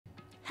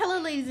Hello,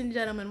 ladies and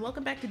gentlemen.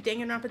 Welcome back to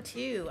Danganronpa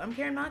 2. I'm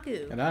Karen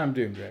Maku. And I'm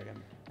Doom Dragon.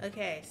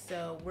 Okay,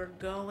 so we're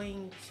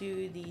going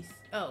to the...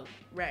 Oh,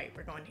 right.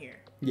 We're going here.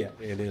 Yeah,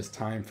 it is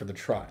time for the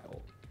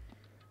trial.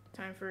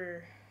 Time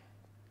for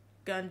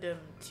Gundam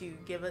to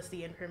give us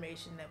the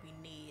information that we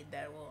need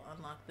that will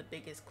unlock the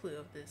biggest clue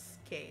of this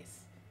case.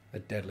 A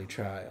deadly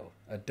trial.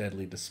 A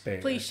deadly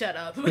despair. Please shut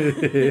up. Huh?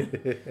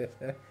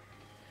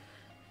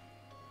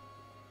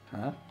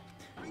 Are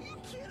you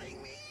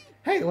kidding me?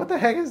 Hey, what the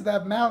heck is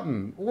that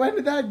mountain? When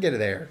did that get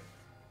there?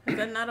 Has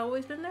that not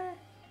always been there?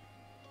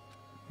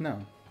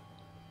 No.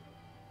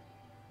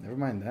 Never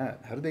mind that.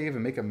 How did they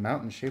even make a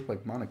mountain shaped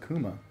like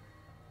Monokuma?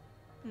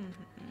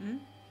 Mm-hmm.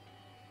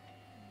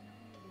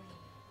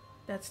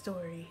 That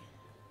story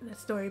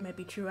might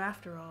be true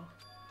after all.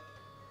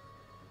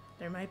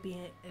 There might be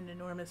an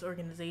enormous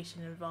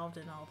organization involved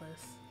in all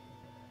this.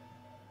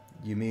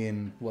 You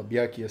mean what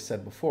Byakuya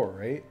said before,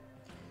 right?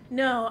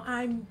 No,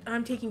 I'm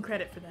taking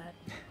credit for that.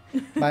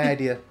 My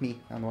idea.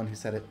 Me. I'm the one who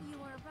said it. You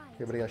are right.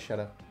 Everybody else shut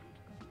up.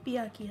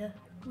 Byakuya,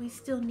 we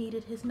still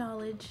needed his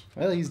knowledge.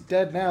 Well, he's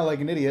dead now like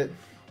an idiot.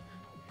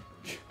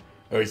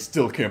 I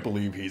still can't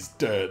believe he's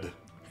dead.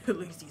 At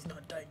least he's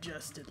not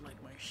digested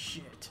like my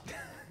shit.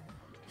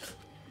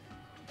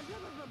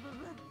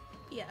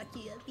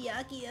 Byakuya.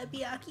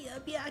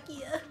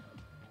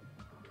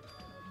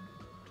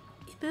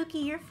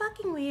 Ibuki, you're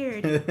fucking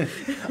weird.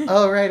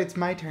 Alright, it's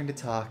my turn to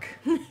talk.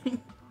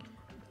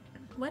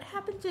 What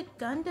happened to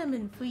Gundam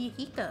and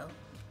Fuyuhiko? Now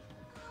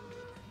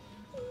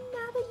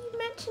that you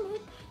mention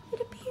it,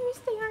 it appears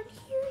they aren't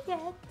here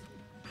yet.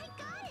 I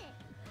got it.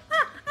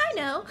 Ah, I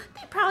know.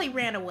 They probably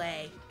ran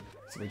away.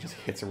 So he just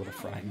hits her with a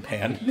frying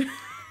pan.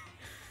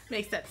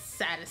 Makes that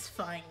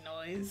satisfying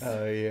noise.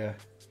 Oh, yeah.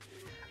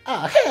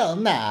 Oh, hell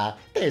nah.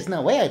 There's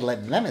no way I'd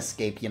let them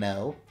escape, you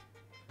know.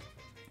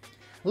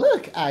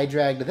 Look, I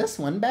dragged this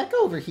one back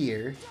over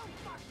here.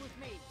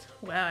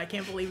 Wow, I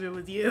can't believe it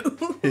was you.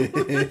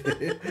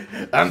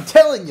 I'm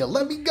telling you,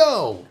 let me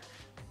go!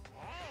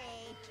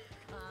 Hey,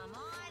 come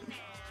on now.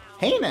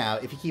 Hey now,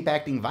 if you keep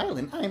acting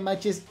violent, I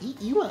might just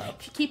eat you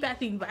up. If you keep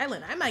acting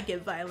violent, I might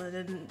get violent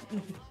and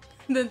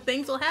then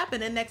things will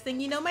happen and next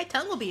thing you know, my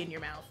tongue will be in your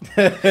mouth.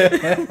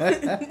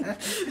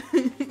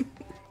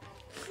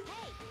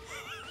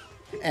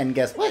 And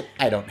guess what?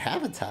 I don't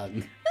have a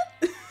tongue.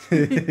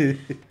 Hey,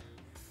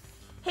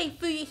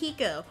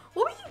 Fuyuhiko,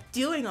 what were you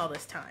doing all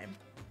this time?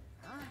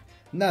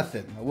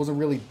 Nothing. I wasn't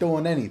really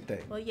doing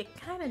anything. Well, you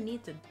kind of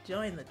need to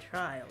join the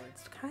trial.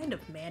 It's kind of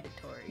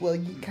mandatory. Well,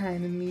 you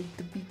kind of need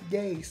to be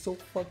gay, so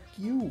fuck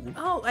you.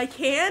 Oh, I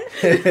can?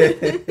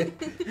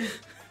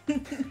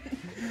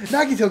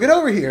 Nagito, get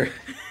over here!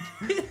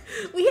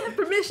 We have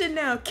permission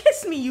now.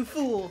 Kiss me, you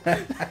fool.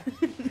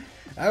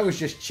 I was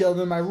just chilling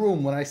in my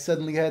room when I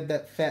suddenly had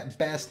that fat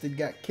bastard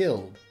got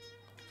killed.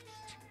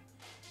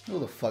 Who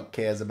the fuck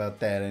cares about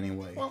that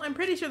anyway? Well, I'm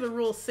pretty sure the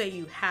rules say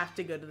you have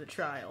to go to the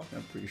trial.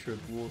 I'm pretty sure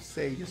the rules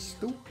say you're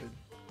stupid.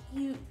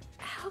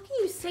 How can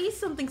you say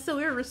something so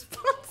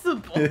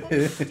irresponsible? We've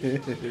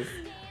been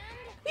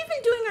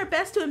doing our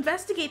best to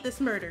investigate this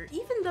murder,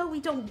 even though we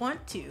don't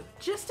want to,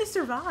 just to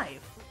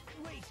survive.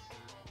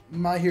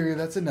 My hero,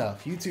 that's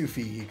enough. You too,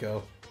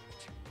 Fuyuhiko.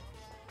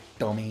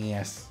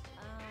 Dumbass.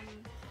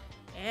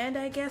 And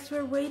I guess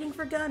we're waiting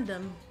for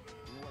Gundam.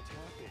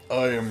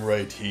 I am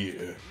right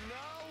here.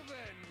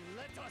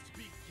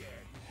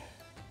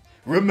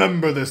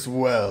 Remember this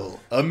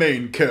well. A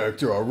main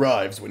character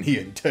arrives when he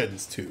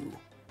intends to.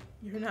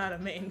 You're not a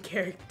main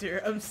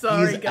character. I'm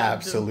sorry, He's Gundam.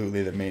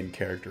 absolutely the main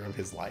character of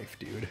his life,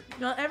 dude.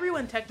 Well,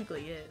 everyone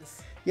technically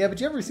is. Yeah,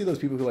 but you ever see those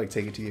people who like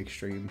take it to the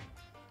extreme?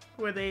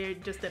 Were they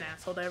just an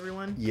asshole to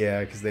everyone?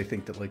 Yeah, because they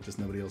think that like just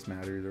nobody else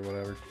matters or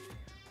whatever.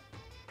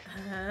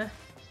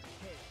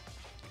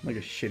 Like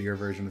a shittier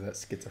version of that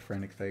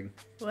schizophrenic thing.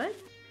 What?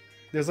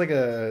 There's like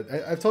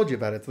I've told you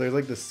about it. So there's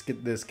like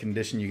this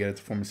condition you get. It's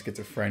a form of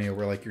schizophrenia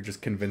where like you're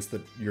just convinced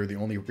that you're the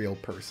only real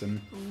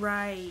person.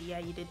 Right. Yeah,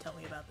 you did tell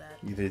me about that.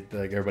 You did,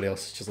 like everybody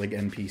else is just like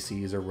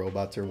NPCs or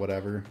robots or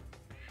whatever.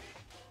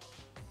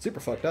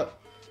 Super fucked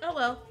up. Oh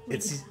well.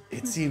 It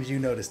seems you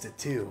noticed it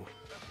too.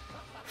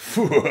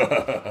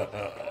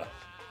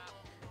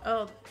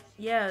 Oh,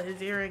 yeah,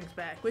 his earring's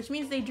back. Which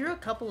means they drew a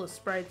couple of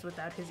sprites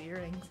without his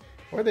earrings.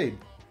 Or they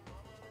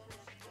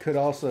could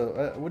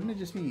also, wouldn't it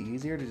just be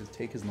easier to just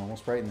take his normal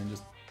sprite and then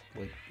just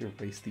like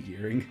erase the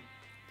earring?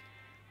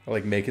 Or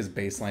like make his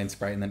baseline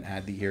sprite and then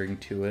add the earring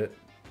to it?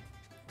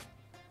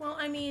 Well,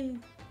 I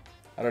mean...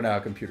 I don't know how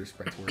computer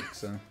sprites work,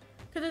 so...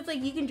 Because it's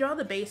like you can draw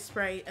the base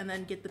sprite and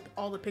then get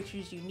all the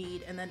pictures you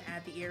need and then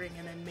add the earring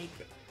and then make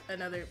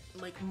another,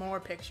 like, more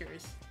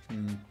pictures.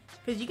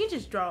 Because you can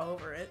just draw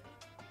over it.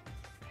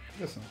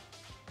 Listen.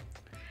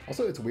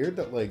 Also, it's weird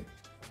that, like,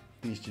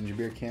 these ginger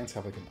beer cans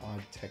have, like, an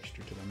odd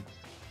texture to them.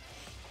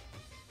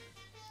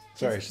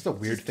 Sorry, it's just a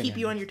weird thing. Keep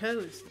you on your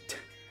toes.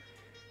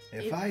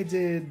 If I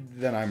did,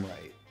 then I'm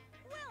right.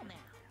 Well now.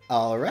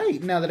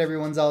 Alright, now that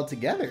everyone's all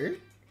together,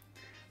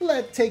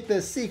 let's take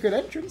the secret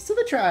entrance to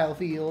the trial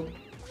field.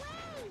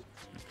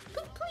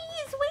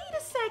 Please, wait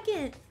a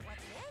second.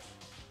 What's this?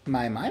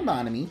 My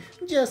Bonamy,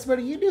 just what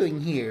are you doing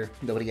here?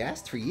 Nobody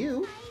asked for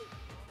you.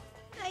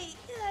 I...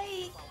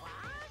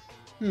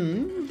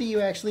 Do you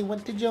actually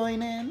want to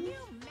join in?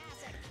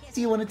 Do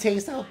you want to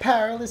taste how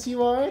powerless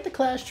you are at the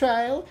class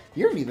trial?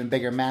 You're an even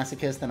bigger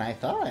masochist than I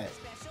thought.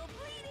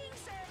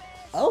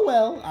 Oh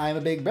well, I'm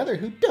a big brother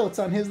who dotes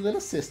on his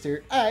little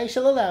sister. I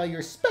shall allow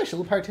your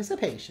special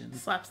participation.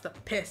 Slaps the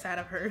piss out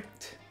of her.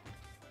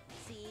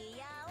 See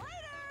ya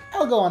later.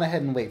 I'll go on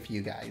ahead and wait for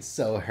you guys,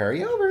 so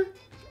hurry over.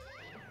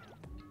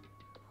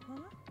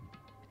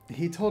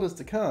 He told us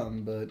to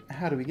come, but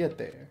how do we get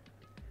there?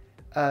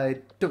 I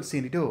don't see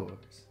any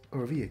doors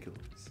or vehicles.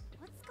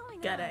 What's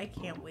going God, on? I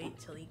can't wait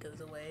till he goes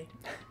away.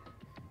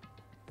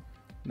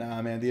 Nah,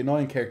 man, the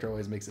annoying character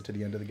always makes it to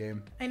the end of the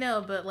game. I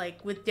know, but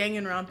like with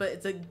Danganronpa,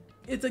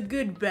 it's a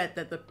good bet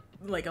that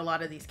a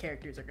lot of these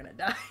characters are gonna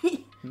die.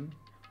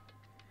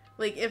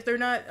 Like if they're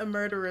not a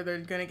murderer, they're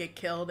gonna get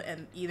killed,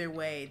 and either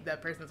way,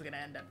 that person's gonna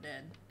end up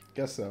dead.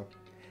 Guess so.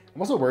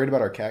 I'm also worried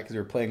about our cat because we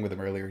were playing with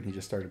him earlier and he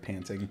just started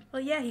panting.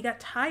 Well, yeah, he got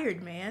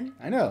tired, man.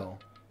 I know.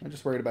 I'm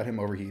just worried about him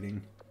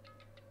overheating.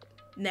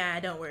 Nah,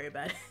 don't worry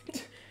about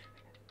it.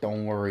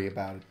 Don't worry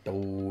about it,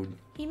 dude.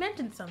 He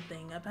mentioned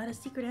something about a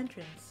secret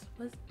entrance.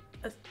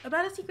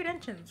 About a secret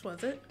entrance,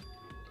 was it?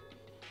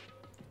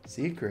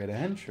 Secret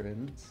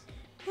entrance.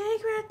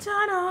 Secret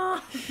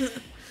tunnel.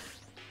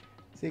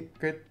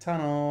 Secret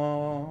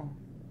tunnel.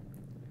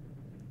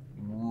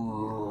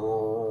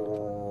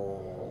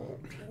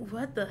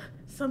 What the?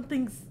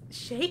 Something's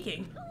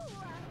shaking.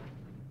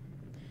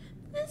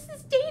 This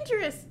is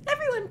dangerous.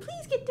 Everyone,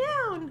 please get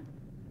down.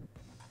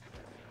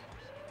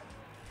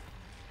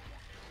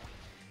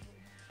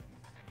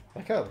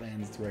 Like how it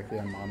lands directly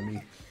on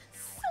Monami.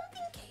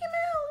 Something came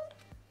out.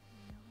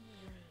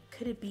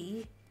 Could it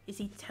be? Is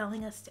he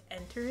telling us to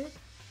enter it?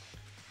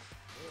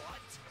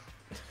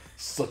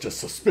 Such a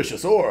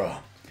suspicious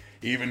aura.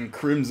 Even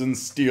Crimson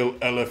Steel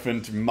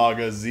Elephant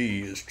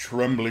Magazi is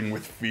trembling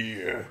with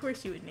fear. Of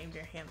course you would name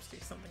your hamster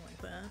something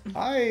like that.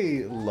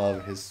 I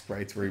love his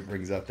sprites where he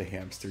brings out the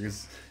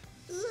hamsters.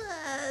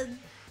 Ugh,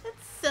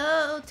 that's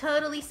so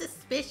totally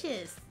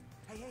suspicious.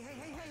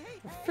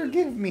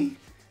 Forgive me.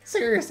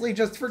 Seriously,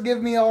 just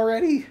forgive me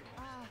already.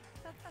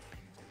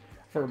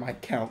 For my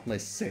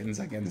countless sins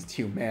against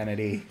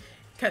humanity.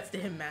 Cuts to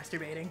him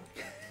masturbating.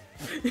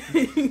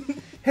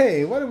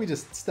 Hey, why don't we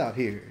just stop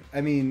here?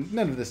 I mean,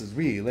 none of this is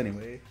real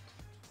anyway.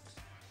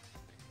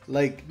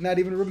 Like, not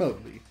even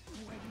remotely.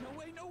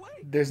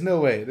 There's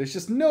no way. There's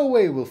just no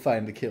way we'll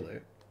find the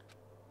killer.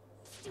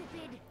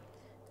 Stupid.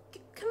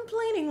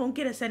 Complaining won't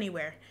get us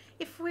anywhere.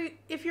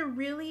 If you're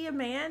really a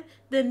man,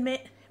 then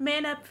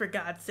man up, for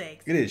God's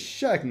sake. It is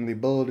shockingly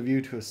bold of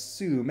you to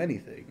assume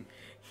anything.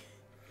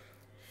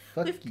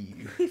 Fuck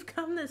you. We've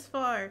come this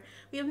far.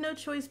 We have no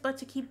choice but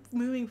to keep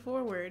moving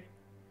forward.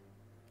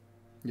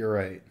 You're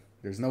right.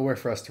 There's nowhere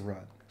for us to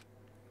run.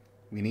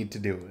 We need to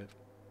do it.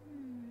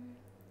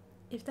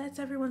 If that's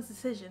everyone's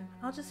decision,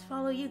 I'll just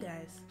follow you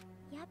guys.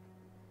 Yep.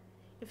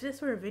 If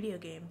this were a video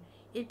game,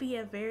 it'd be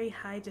a very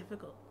high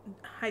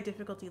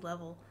difficulty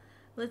level.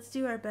 Let's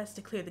do our best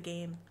to clear the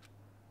game.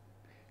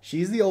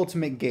 She's the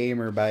ultimate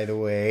gamer, by the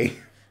way.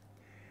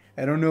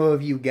 I don't know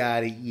if you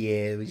got it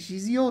yet, but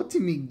she's the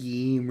ultimate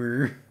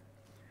gamer.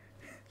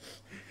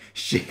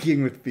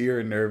 Shaking with fear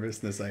and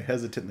nervousness, I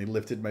hesitantly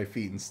lifted my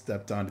feet and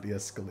stepped onto the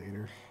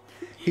escalator.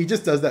 He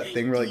just does that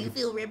thing where, like, Do you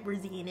feel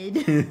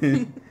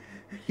represented?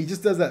 he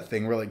just does that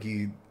thing where, like,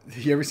 you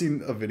ever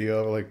seen a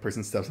video where, like, a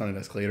person steps on an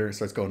escalator and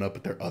starts going up,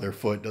 but their other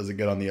foot doesn't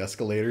get on the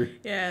escalator?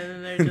 Yeah, and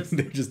then they're just...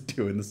 They're just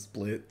doing the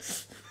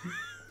split.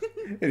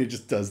 And he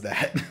just does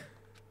that.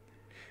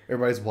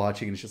 Everybody's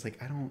watching and it's just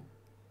like, I don't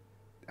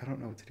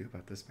know what to do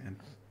about this, man.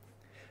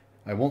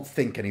 I won't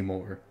think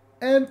anymore.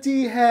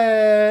 Empty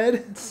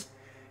head!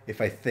 If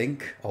I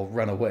think, I'll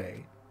run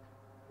away.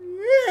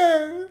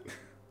 Yeah.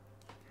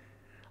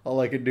 All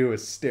I could do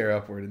was stare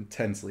upward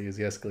intensely as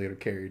the escalator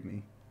carried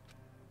me.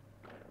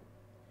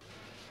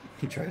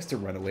 He tries to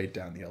run away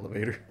down the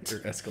elevator,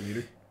 or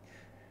escalator.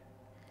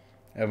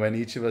 And when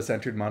each of us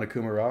entered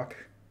Monokuma Rock,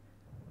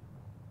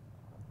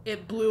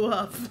 It blew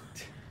up.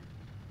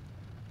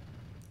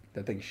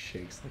 that thing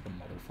shakes like a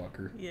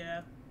motherfucker.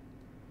 Yeah.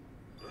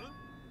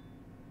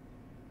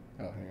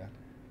 Oh, hang on.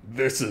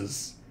 This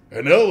is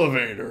an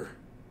elevator.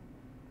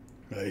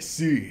 I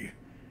see.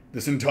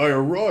 This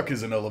entire rock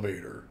is an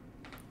elevator.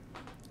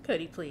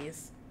 Cody,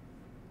 please.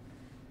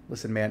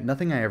 Listen, man,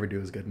 nothing I ever do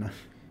is good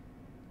enough.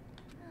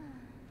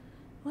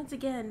 Once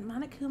again,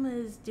 Monokuma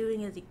is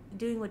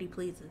doing what he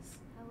pleases.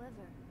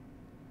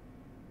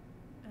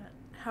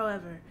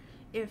 However,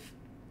 if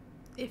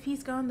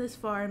he's gone this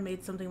far and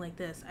made something like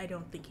this, I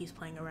don't think he's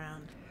playing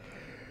around.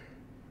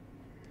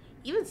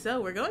 Even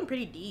so, we're going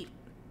pretty deep.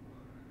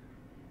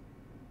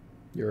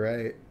 You're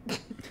right.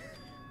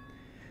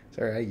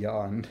 Sorry, I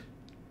yawned.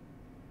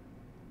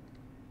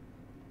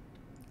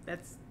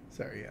 That's...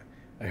 Sorry, yeah.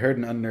 I heard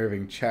an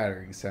unnerving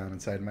chattering sound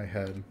inside my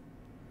head.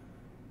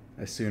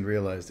 I soon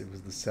realized it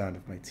was the sound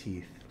of my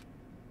teeth.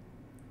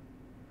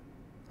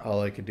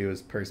 All I could do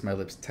was purse my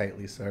lips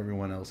tightly so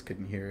everyone else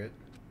couldn't hear it.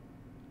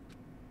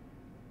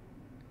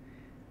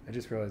 I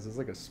just realized it's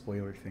like a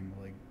spoiler thing.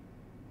 Like,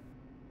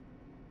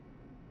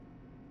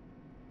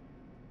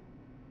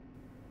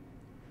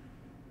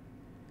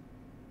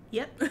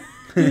 Yep.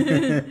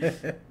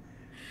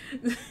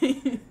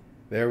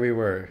 there we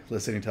were,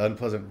 listening to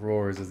unpleasant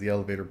roars as the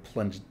elevator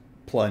plunged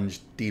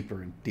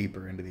deeper and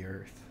deeper into the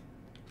earth.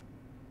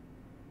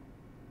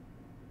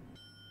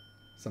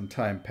 Some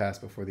time passed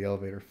before the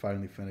elevator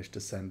finally finished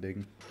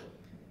descending.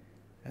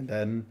 And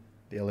then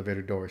the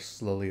elevator door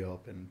slowly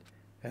opened.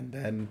 And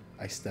then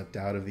I stepped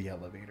out of the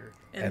elevator.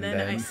 And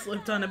then I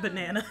slipped on a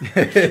banana.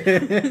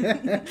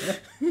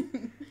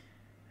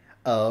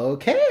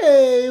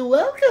 Okay,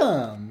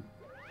 welcome.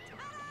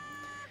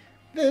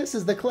 This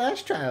is the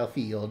Clash Trial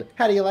Field.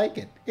 How do you like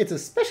it? It's a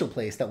special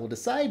place that will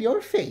decide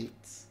your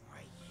fates.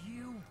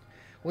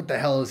 What the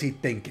hell is he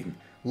thinking?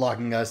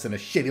 Locking us in a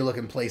shitty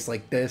looking place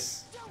like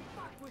this?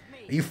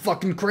 Are you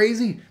fucking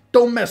crazy?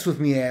 Don't mess with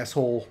me,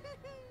 asshole.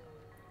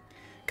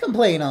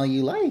 Complain all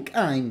you like.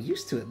 I'm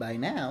used to it by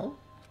now.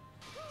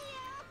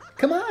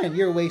 Come on,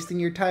 you're wasting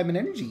your time and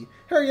energy.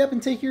 Hurry up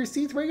and take your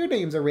seats where your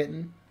names are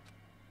written.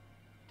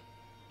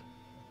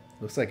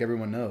 Looks like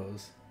everyone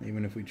knows.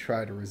 Even if we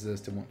try to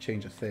resist, it won't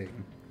change a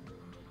thing.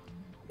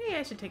 Maybe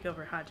I should take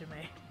over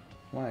Hajime.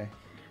 Why?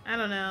 I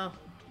don't know.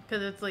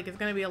 Because it's like, it's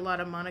going to be a lot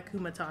of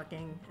Monokuma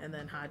talking, and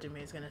then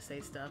Hajime is going to say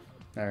stuff.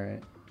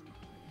 Alright.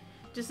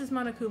 Just as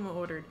Monokuma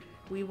ordered,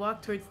 we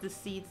walked towards the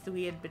seats that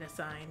we had been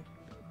assigned.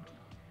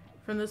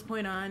 From this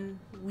point on,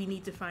 we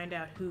need to find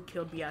out who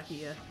killed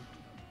Byakuya.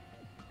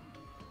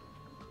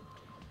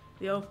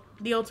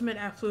 The ultimate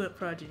affluent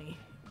progeny.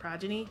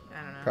 Progeny?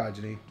 I don't know.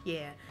 Progeny.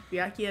 Yeah,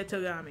 Byakuya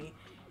Togami.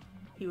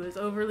 He was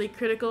overly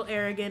critical,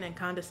 arrogant, and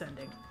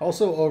condescending.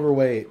 Also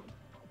overweight.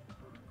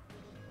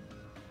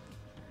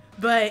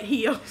 But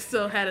he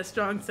also had a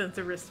strong sense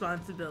of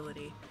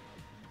responsibility.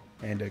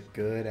 And a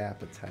good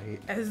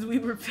appetite. As we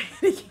were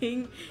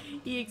panicking,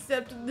 he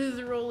accepted his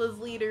role as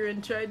leader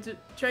and tried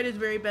his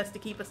very best to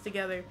keep us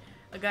together.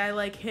 A guy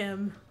like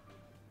him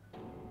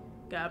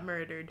got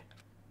murdered.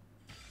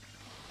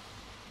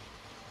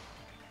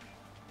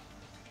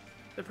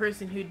 The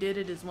person who did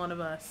it is one of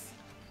us.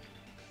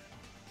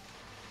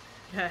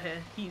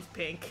 He's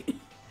pink.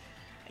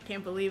 I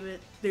can't believe it.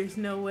 There's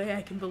no way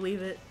I can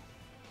believe it.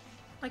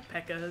 Like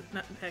Pekka,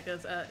 not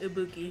Pekka's,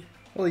 Ibuki.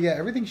 Well, yeah,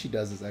 everything she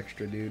does is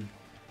extra, dude.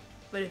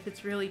 But if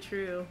it's really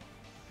true,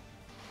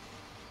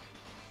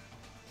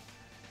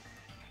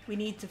 we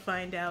need to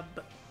find out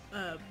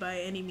by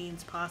any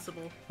means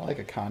possible. I like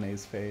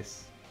Akane's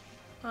face.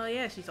 Oh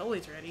yeah, she's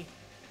always ready.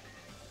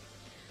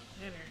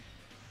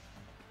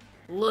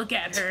 Look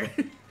at her.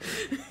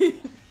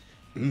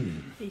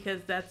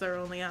 Because that's our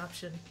only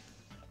option.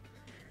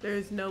 There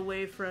is no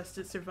way for us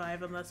to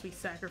survive unless we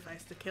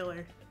sacrifice the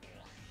killer.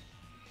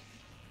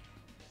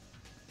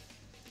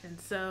 And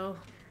so,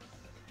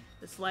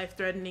 this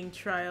life-threatening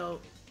trial,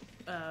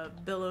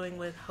 billowing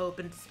with hope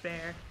and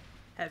despair,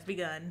 has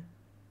begun.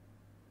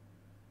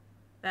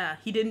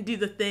 He didn't do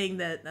the thing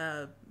that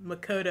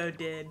Makoto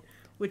did,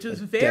 which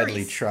was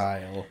Deadly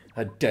trial,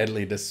 a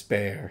deadly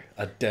despair,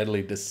 a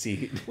deadly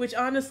deceit, which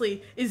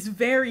honestly is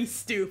very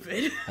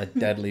stupid. a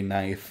deadly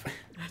knife.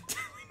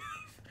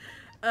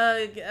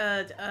 Can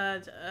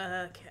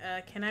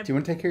I? Do you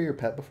want to take care of your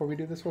pet before we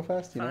do this real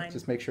fast? You know, Fine.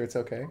 just make sure it's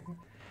okay.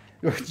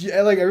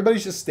 Yeah, like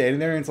everybody's just standing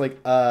there, and it's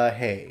like,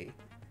 hey.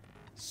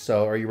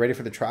 So, are you ready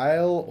for the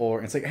trial?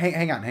 Or it's like,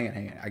 hang on.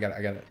 I got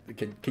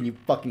it. Can you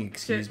fucking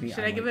excuse me?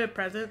 Should I give it a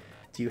present?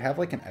 Do you have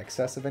like an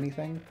excess of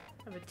anything?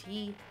 I have a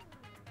tea.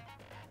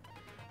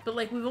 But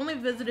like, we've only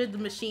visited the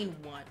machine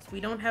once. We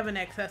don't have an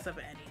excess of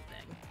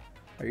anything.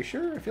 Are you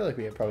sure? I feel like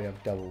we probably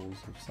have doubles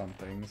of some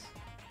things.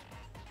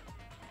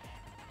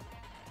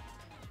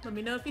 Let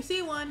me know if you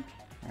see one.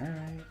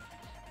 Alright.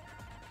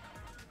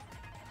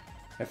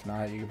 If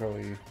not, you could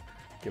probably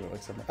give it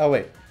like some... Oh,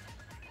 wait.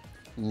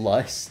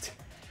 Lust.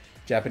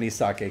 Japanese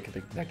sake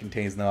that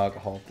contains no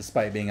alcohol.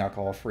 Despite being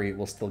alcohol-free, it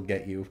will still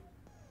get you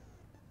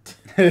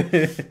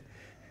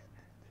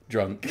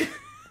drunk.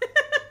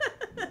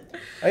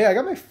 Oh, yeah, I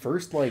got my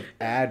first, like,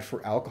 ad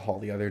for alcohol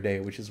the other day,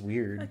 which is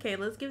weird. Okay,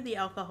 let's give the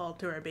alcohol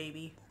to our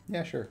baby.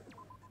 Yeah, sure.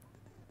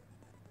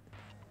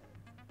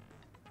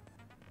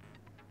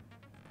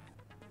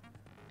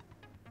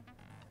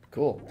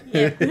 Cool.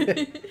 Yeah.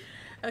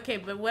 Okay,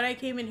 but what I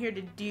came in here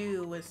to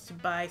do was to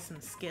buy some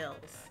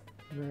skills.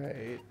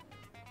 Right.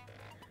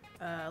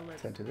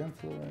 Let's... Sensitive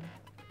influence.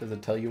 Does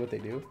it tell you what they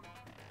do?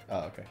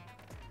 Oh, okay.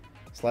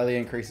 Slightly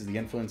increases the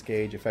influence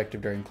gauge,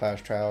 effective during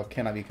clash trial,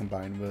 cannot be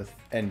combined with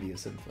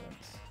envious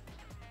influence.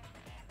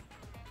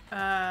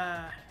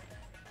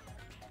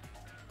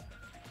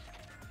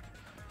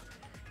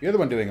 You're the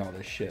one doing all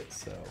this shit,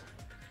 so...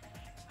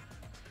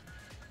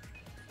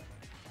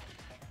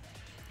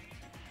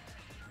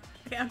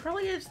 Okay, I'm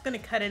probably just gonna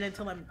cut it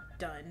until I'm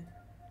done.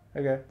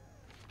 Okay.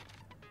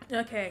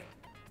 Okay,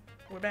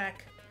 we're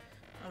back.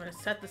 I'm gonna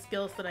set the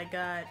skills that I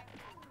got.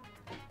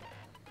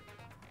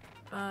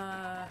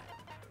 I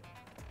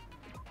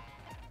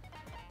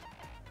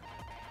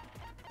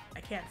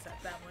can't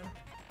set that one.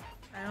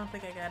 I don't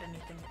think I got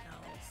anything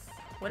else.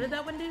 What did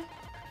that one do?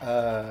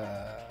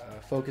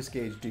 Focus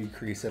gauge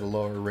decrease at a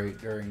lower rate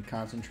during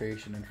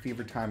concentration and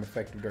fever time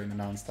effective during the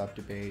non-stop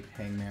debate,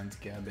 hangman's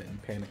gambit,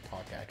 and panic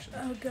talk action.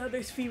 Oh god,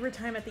 there's fever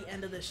time at the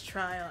end of this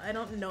trial. I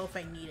don't know if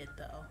I need it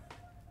though.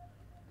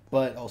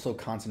 But also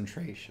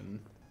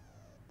concentration,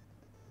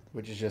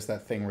 which is just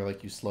that thing where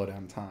like you slow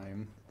down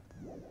time.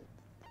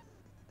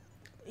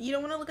 You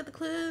don't want to look at the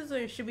clues,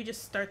 or should we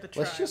just start the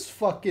trial? Let's just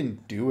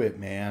fucking do it,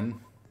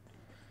 man.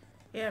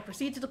 Yeah,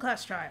 proceed to the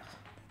class trial.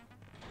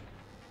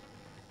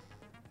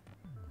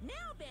 Now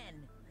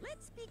then,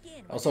 let's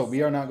begin. Also,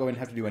 we are not going to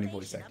have to do any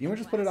voice acting. You want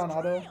to just put it on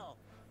auto?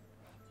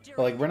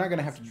 But, like, we're not going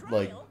to have to,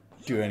 like,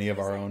 do any of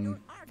our own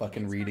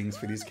fucking readings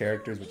for these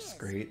characters, which is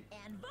great.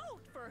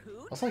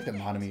 Also, like, the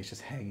Monami is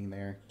just hanging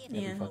there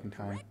every fucking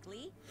time.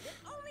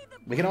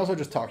 We can also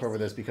just talk over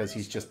this because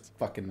he's just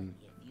fucking...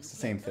 It's the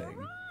same thing.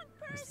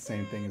 It's the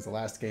same thing as the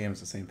last game.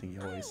 It's the same thing he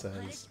always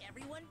says.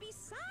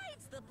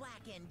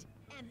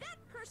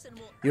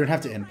 You don't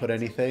have to input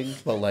anything,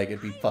 but, like,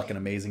 it'd be fucking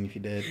amazing if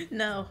you did.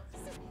 No.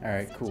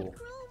 Alright, cool.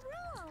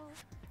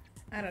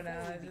 I don't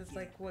know. It's just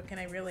like, what can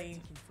I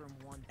really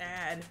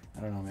add?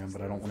 I don't know, man,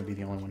 but I don't want to be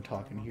the only one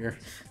talking here.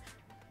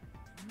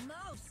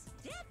 Most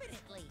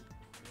definitely.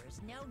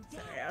 There's no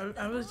doubt. Sorry,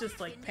 I was just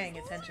like paying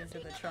attention to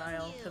the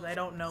trial because I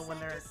don't know when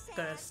they're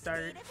gonna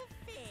start.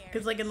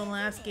 Because like in the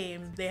last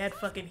game, they had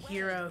fucking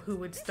Hero who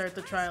would start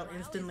the trial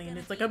instantly, and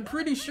it's like, I'm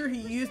pretty sure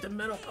he used a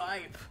metal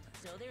pipe.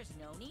 So there's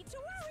no need to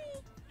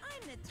worry.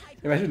 I'm the type.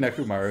 Imagine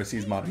Nekumaro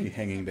sees Monami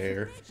hanging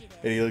there,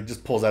 and he like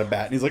just pulls out a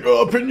bat, and he's like,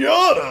 "Oh,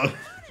 pinata!"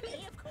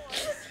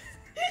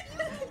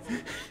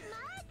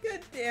 God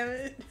damn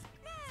it.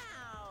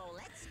 Now,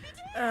 let's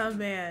begin. Oh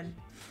man.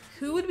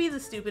 Who would be the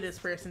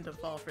stupidest person to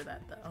fall for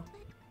that though?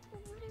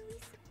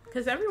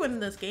 Because everyone in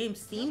this game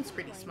seems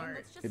pretty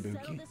smart.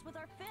 Ibuki.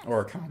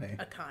 Or Akane.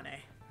 Akane.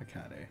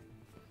 Akane.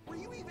 Were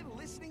you even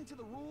listening to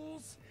the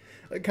rules?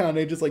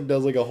 Akane just like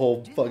does like a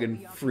whole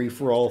fucking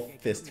free-for-all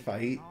fist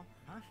fight.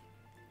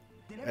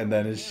 And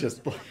then it's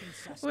just like...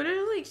 What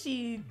if like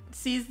she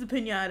sees the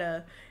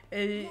pinata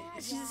and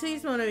she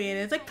sees Monami and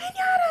it's like,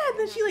 pinata! And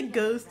then she like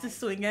goes to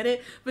swing at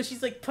it, but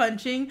she's like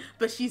punching,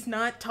 but she's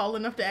not tall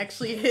enough to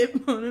actually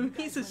hit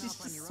Monami, so she's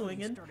just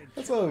swinging.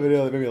 I saw a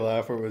video that made me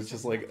laugh where it was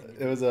just like,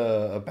 it was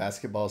a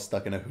basketball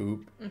stuck in a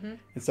hoop, and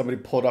somebody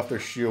pulled off their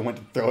shoe and went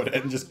to throw it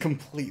and just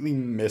completely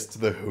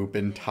missed the hoop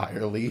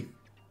entirely.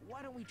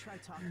 Why don't we try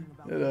talking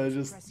about And I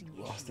just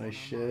lost my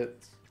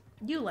shit.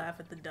 You laugh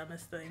at the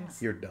dumbest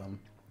things. You're dumb.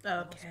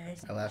 Okay.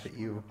 I laugh at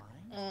you.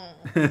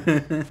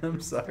 Mm.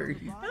 I'm sorry.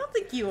 I don't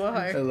think you are.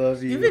 I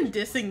love you. You've been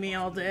dissing me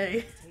all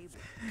day.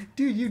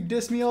 Dude, you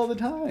diss me all the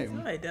No,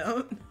 time. I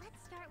don't.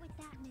 Let's start with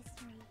that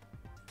mystery.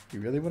 You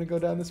really want to go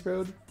down this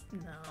road?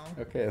 No.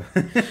 Okay.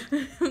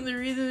 The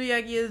reason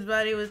Miyagi's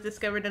body was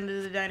discovered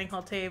under the dining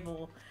hall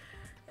table.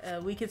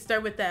 We could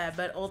start with that,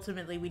 but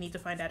ultimately we need to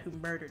find out who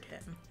murdered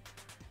him.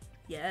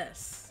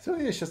 Yes. So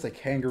it's just a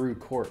kangaroo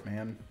court,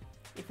 man.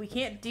 If we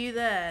can't do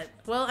that,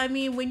 well, I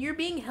mean, when you're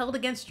being held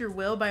against your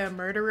will by a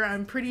murderer,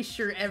 I'm pretty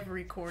sure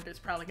every court is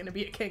probably going to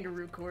be a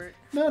kangaroo court.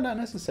 No, not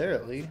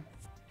necessarily.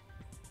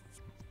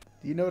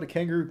 Do you know what a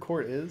kangaroo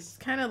court is? It's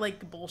kind of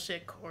like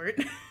bullshit court.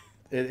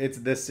 It's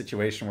this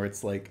situation where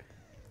it's like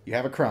you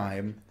have a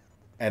crime,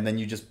 and then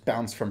you just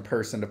bounce from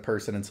person to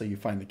person until you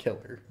find the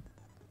killer.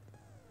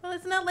 Well,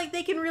 it's not like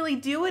they can really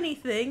do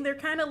anything. They're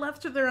kind of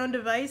left to their own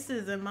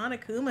devices, and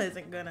Monokuma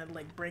isn't gonna,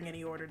 like, bring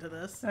any order to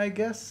this. I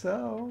guess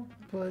so,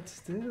 but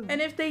still.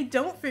 And if they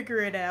don't figure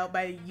it out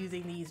by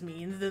using these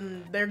means,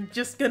 then they're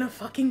just gonna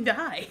fucking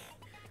die.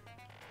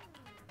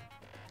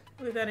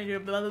 Without any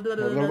blah, blah, blah,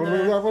 blah,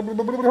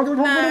 blah.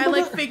 Nah, I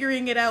like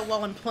figuring it out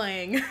while I'm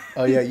playing.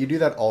 Oh yeah, you do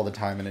that all the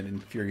time, and it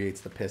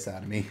infuriates the piss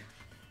out of me.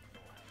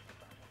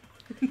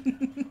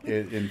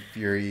 It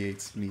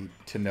infuriates me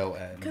to no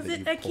end. Because that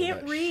you I pull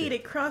can't that read. shit.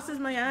 It crosses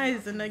my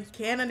eyes, and I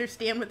can't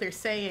understand what they're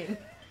saying.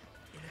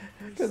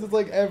 Because it's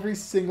like every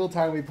single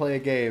time we play a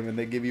game and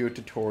they give you a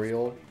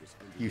tutorial,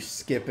 you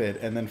skip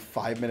it, and then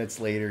 5 minutes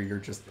later you're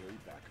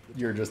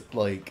just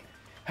like,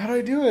 how do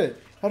I do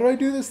it? How do I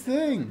do this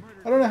thing?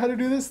 I don't know how to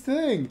do this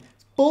thing.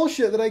 It's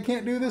bullshit that I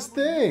can't do this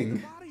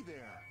thing.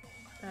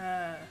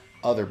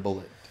 Other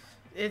bullet.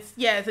 It's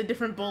a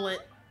different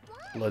bullet.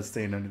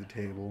 Bloodstain under the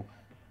table.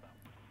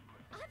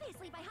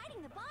 Obviously, by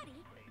hiding the body,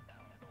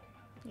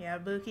 Yeah,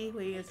 Buki,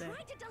 what do you say?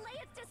 tried to delay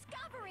its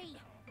discovery.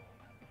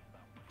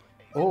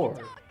 Or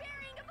Dog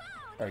burying a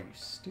bone. are you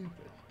stupid?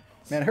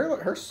 Man, her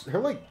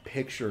like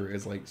picture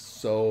is like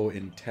so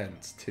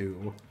intense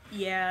too.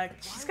 Yeah,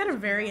 she's got a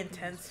very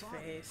intense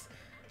face.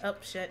 Oh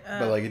shit.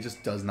 But like it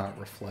just does not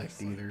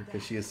reflect either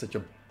because she is such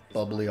a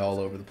bubbly all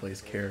over the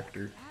place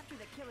character. After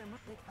the killer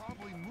they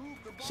probably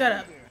moved the Shut body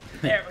up.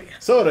 there. There we go.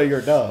 Soda,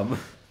 you're dumb.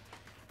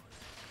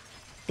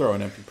 Throw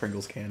an empty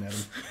Pringles can at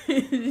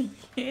him.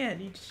 Yeah,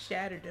 and you just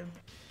shattered him.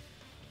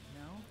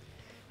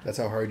 That's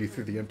how hard you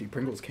threw the empty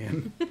Pringles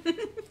can.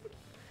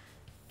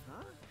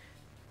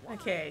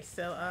 Okay,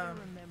 so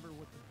Remember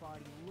what the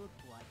body looked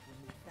like when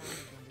we found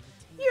it under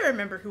the table. you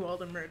remember who all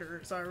the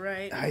murderers are,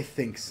 right? I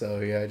think so,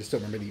 yeah. I just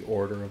don't remember the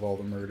order of all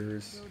the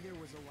murders. So there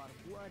was a lot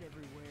of blood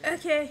everywhere.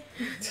 Okay.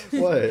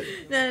 What?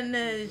 No,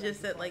 it's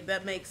just that like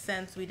that makes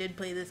sense. We did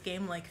play this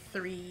game like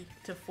 3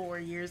 to 4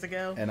 years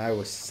ago. And I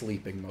was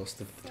sleeping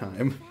most of the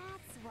time.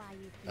 That's why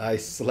you I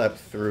slept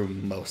through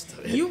most of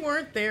it. You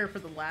weren't there for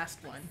the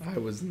last one. I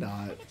was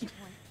not.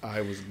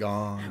 I was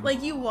gone.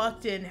 Like you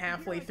walked in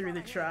halfway through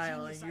the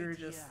trial and you were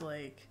just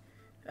like,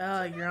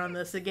 "Oh, you're on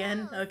this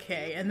again?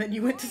 Okay." And then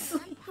you went to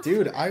sleep.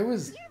 Dude, I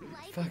was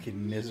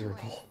fucking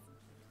miserable.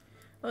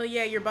 Well,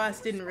 yeah, your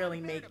boss didn't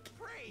really make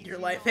your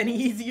life any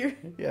easier.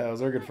 Yeah, I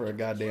was working for a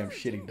goddamn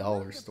shitty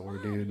dollar store,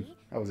 dude.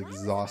 I was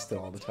exhausted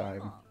all the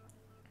time.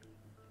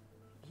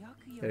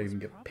 I didn't even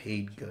get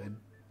paid good.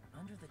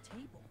 Under the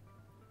table.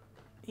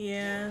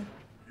 Yeah.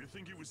 You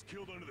think he was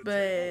killed under the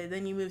But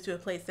then you moved to a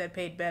place that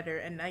paid better,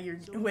 and now you're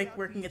like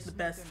working at the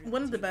best,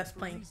 one of the best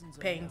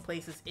paying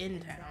places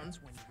in town.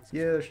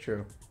 Yeah, that's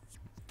true.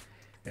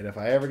 And if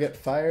I ever get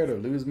fired or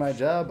lose my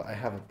job, I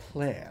have a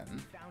plan.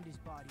 Found his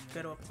body.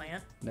 Go to a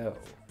plant. No.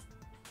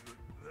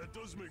 That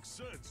does make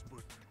sense,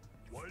 but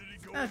why did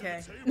he go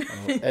Okay. under the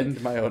table? I'll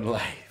end my own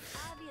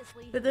life.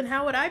 obviously But then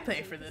how would I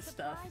pay for this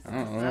stuff? I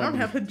don't know. I don't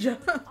have a job.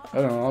 I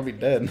don't know. I'll be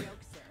dead.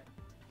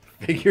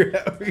 Figure it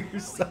out for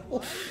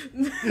yourself.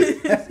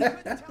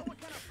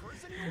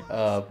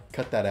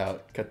 Cut that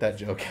out. Cut that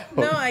joke out.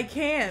 No, I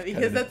can't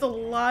because it. that's a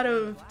lot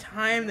of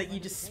time that you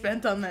just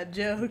spent on that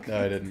joke.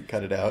 No, I didn't.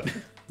 Cut it out.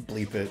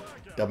 Bleep it.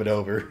 Dub it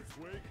over.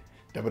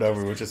 Dub it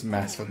over with just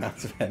massive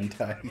amounts of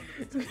hentai.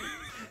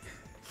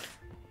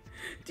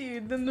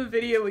 Dude, then the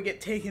video would get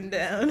taken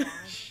down.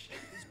 It's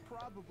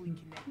probably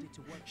connected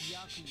to what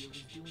Byakuya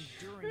was doing We're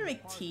during gonna the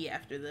make party. tea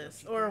after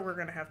this, or we're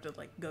gonna have to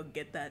like go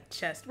get that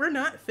chest. We're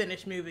not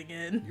finished moving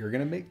in. You're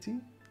gonna make tea?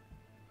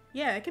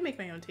 Yeah, I can make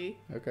my own tea.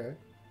 Okay.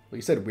 Well,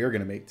 you said we're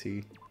gonna make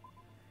tea.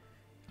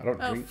 I don't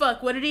Oh drink.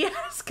 fuck, what did he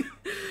ask?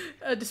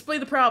 Display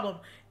the problem.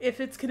 If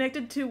it's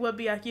connected to what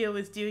Byakuya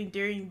was doing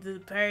during the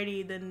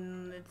party,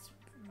 then it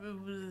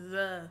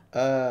was,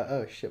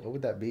 Oh shit, what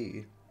would that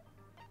be?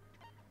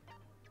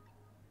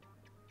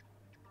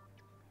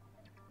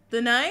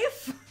 the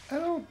knife? I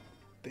don't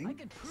I think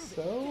can prove it.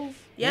 so. Would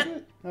Yep.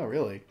 it? Oh,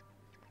 really? It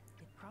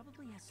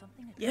probably has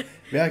something to do Yep.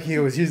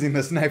 Byakuya was using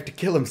this knife to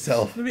kill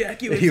himself.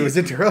 Byakuya He was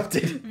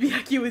interrupted.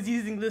 Byakuya was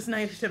using this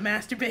knife to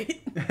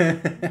masturbate.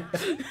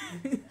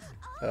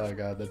 Oh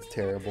god, that's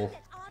terrible.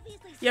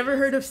 obviously You ever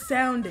heard of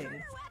sounding?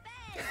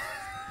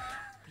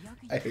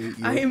 I hate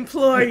you. I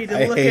implore you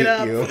to I look hate it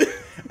up. you.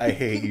 I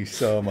hate you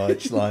so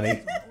much,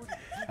 Lonnie.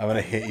 I'm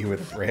gonna hit you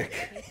with a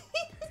brick.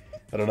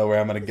 I don't know where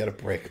I'm gonna get a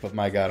brick, but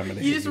my god, I'm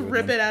gonna You hit just you with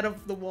rip one. it out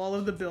of the wall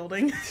of the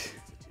building.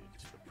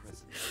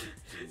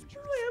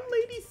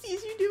 Landlady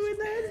sees you doing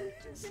that.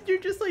 You're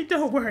just like,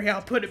 don't worry,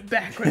 I'll put it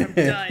back when I'm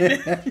done.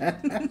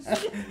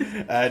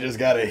 I just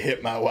gotta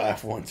hit my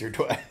wife once or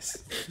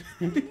twice.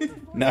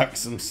 Knock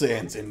some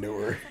sense into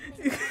her.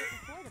 before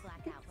the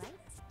blackout, right?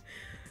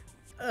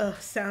 Ugh,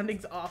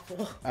 sounding's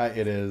awful.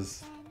 It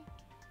is.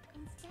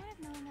 And instead of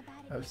knowing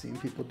about it, I've seen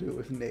people do it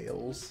with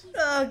nails.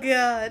 Oh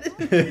god.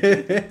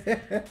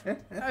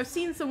 I've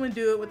seen someone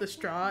do it with a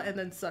straw and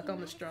then suck on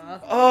the straw.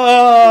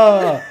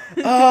 Oh!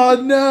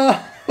 Oh no!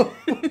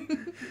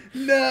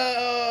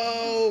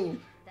 No!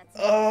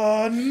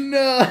 Oh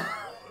no!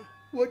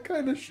 What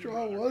kind of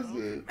straw was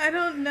it? I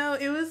don't know.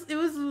 It was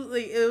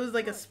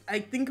like I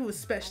think it was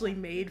specially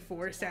made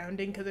for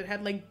sounding because it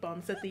had like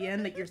bumps at the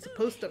end that you're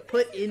supposed to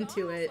put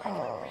into it,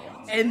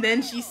 and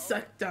then she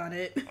sucked on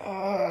it.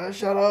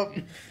 Shut up!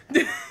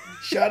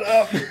 Shut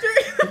up!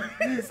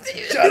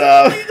 Shut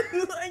up!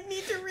 I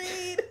need to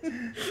read.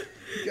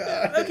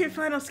 God. Okay,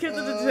 fine. I'll skip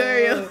the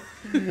tutorial.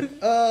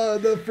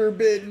 The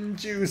forbidden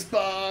juice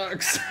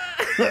box.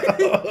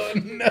 Oh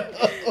no!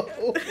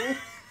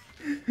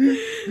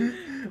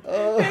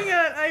 Hang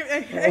on. I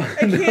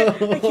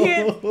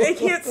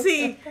can't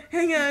see.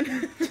 Hang on.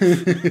 sure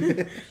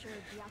Byakuya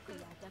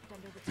ducked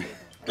under the table.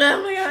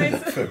 Oh my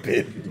eyes.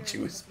 Forbidden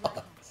juice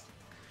box.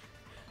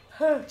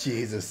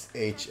 Jesus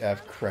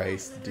HF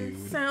Christ,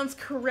 dude. Sounds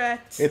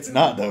correct. It's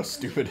not though,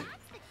 stupid.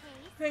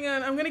 Hang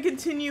on, I'm gonna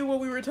continue what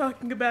we were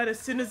talking about as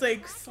soon as I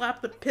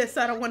slap the piss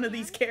out of one of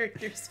these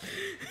characters.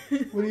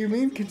 What do you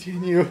mean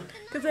continue?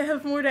 Because I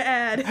have more to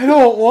add. I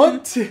don't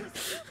want to.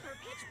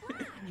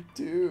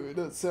 Dude,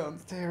 that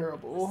sounds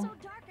terrible. So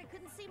dark I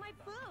couldn't see my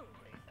food.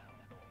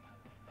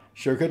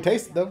 Sure could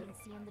taste it though. Couldn't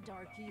see in the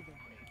dark either.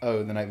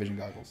 Oh, the night vision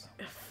goggles.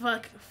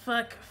 Fuck.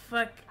 I doubt he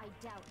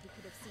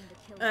could have seen the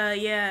killer.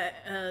 Yeah,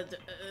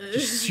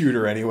 Just shoot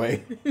her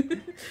anyway.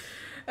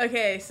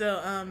 Okay, so,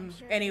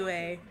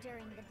 anyway,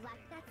 During the black.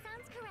 That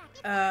sounds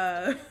correct.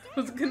 I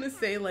was gonna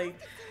say, like,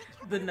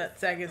 the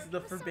nutsack is the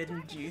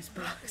forbidden juice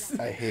box.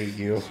 I hate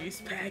you.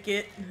 Juice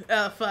packet.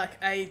 Fuck,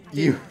 I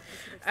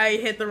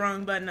hit the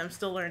wrong button, I'm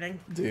still learning.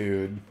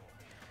 Dude.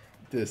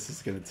 This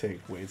is gonna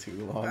take way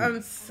too long.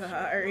 I'm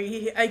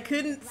sorry, I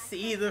couldn't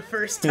see the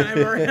first time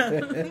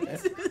around.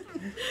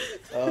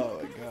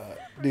 Oh my god.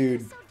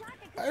 Dude.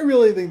 I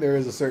really think there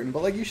is a certain,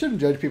 but like you shouldn't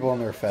judge people on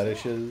their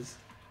fetishes.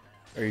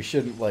 Or you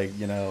shouldn't like,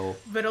 you know.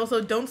 But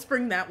also, don't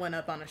spring that one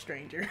up on a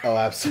stranger. Oh,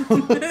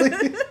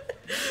 absolutely.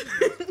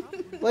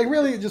 Like,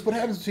 really, just what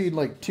happens between,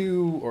 like,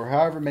 2 or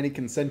however many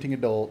consenting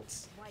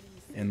adults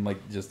in, like,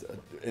 just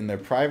in their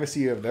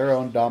privacy of their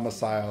own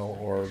domicile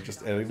or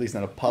just at least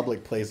in a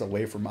public place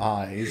away from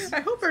eyes. I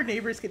hope our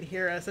neighbors can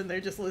hear us and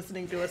they're just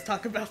listening to us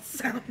talk about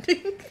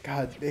sounding.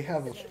 God, they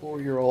have a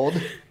 4-year-old.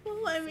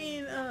 Well, I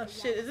mean, oh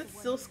shit, is it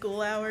still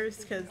school hours?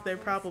 Because they're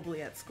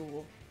probably at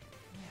school.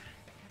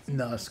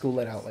 No, school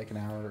let out, like, an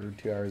hour or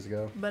 2 hours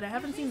ago. But I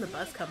haven't seen the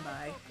bus come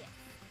by.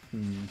 Oh,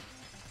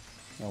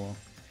 well.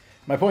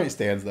 My point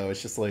stands, though.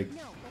 It's just like,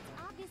 No,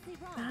 that's obviously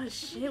wrong. Oh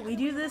shit, we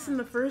do this in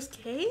the first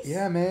case?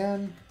 yeah,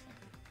 man.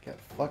 Get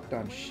fucked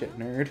on shit,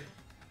 nerd.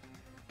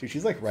 Dude,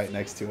 she's, like, right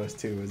next to us,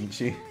 too, isn't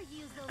she?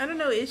 I don't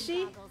know, is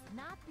she?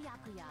 Not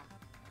Byakuya.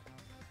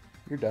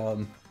 You're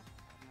dumb.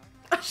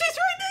 Oh, she's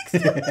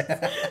right next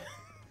to us!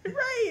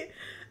 Right!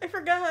 I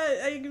forgot.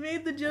 I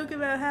made the joke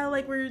about how,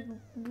 like, we're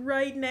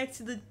right next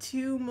to the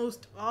 2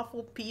 most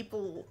awful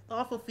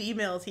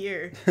females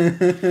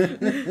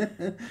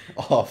here.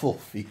 Awful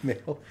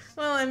female.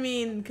 Well, I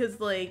mean, because,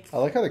 like... I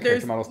like how the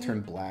there's- character models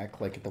turn black,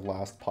 like, at the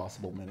last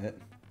possible minute.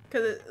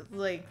 Because,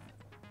 like,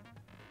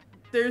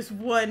 there's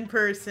one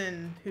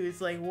person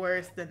who's, like,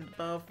 worse than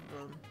both of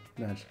them.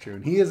 That's true.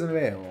 And he is a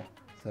male,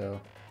 so...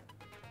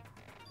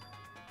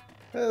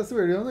 That's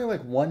weird. There's only,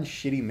 like, one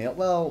shitty male.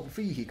 Well,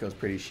 Fuyuhiko's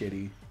pretty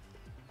shitty.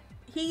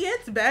 He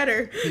gets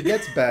better. He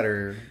gets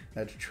better.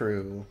 That's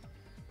true.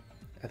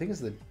 I think it's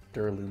the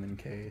Durlumin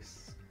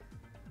case.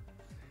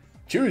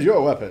 Choose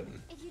your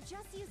weapon. If you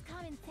just use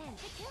common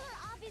sense, the killer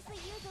obviously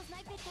used those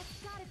night bits.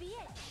 That's gotta be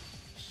it.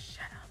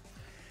 Shut up.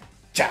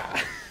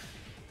 Cha!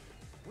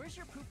 Where's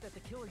your proof that the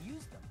killer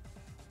used them?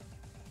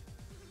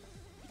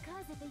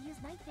 Because if they use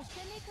night fish,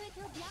 then they couldn't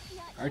kill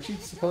Byakuya. Aren't you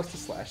supposed to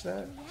slash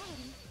that? In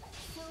reality,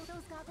 so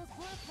those goggles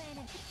were planned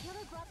and the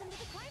killer brought them to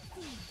the crime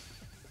scene.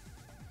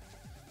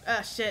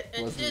 Ah, shit.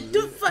 Wasn't-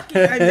 Dude, fucking,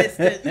 I missed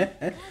it.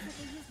 Because if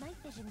they use night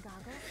vision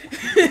goggles,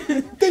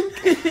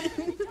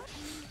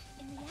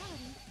 in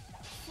reality,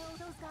 so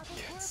those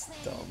goggles That's were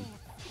planned dumb. in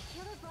advance. The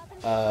killer brought them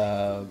to the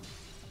crime scene.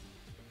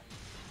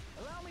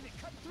 Allow me to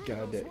cut through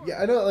God those damn.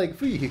 Yeah, I know, like,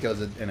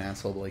 Fuyuhiko's an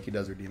asshole, but, like, he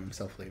does redeem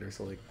himself later,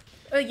 so, like,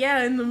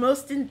 Yeah, in the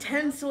most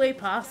intense way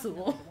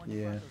possible.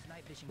 yeah. those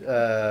night vision He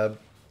But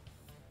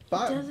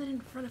does it in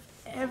front of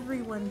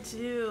everyone,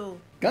 too.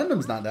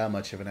 Gundam's not that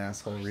much of an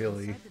asshole,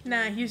 really.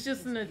 Nah, he's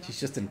just an He's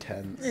just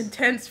intense.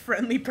 intense,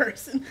 friendly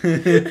person.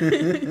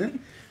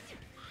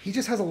 He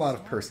just has a lot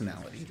of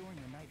personality. storing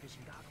your night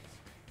vision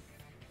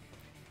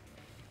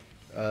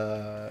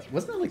goggles.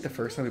 Wasn't that, like, the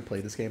first time we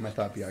played this game, I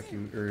thought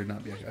Byaku, or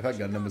not Byaku, I thought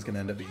Gundam was gonna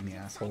end up being the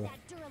asshole.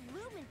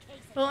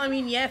 Well, I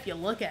mean, yeah, if you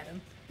look at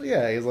him. But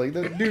yeah, he's like,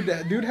 the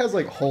dude has,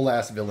 like,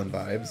 whole-ass villain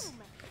vibes.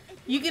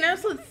 You can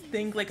also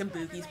think, like,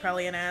 Ibuki's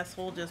probably an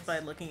asshole just by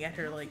looking at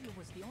her, like,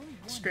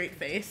 straight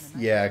face.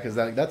 Yeah, because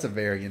that's a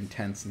very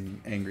intense and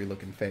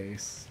angry-looking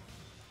face.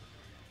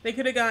 They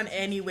could have gone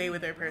any way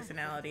with their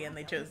personality, and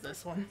they chose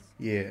this one.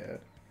 Yeah.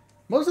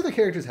 Most of the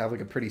characters have, like,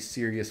 a pretty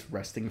serious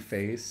resting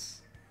face.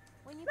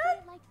 When you put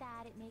it like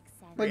that, it makes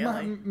sense. Like,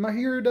 Really?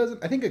 Mahiro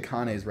doesn't. I think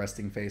Akane's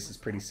resting face is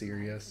pretty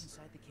serious.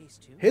 Inside the case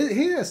too.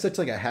 He has such,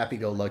 like, a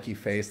happy-go-lucky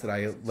face that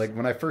I, like,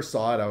 when I first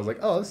saw it, I was like,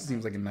 oh, this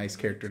seems like a nice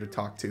character to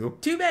talk to.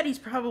 Too bad he's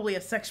probably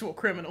a sexual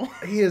criminal.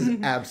 He is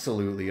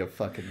absolutely a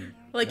fucking...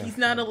 Like, he's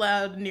not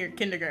allowed near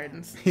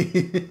kindergartens.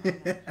 he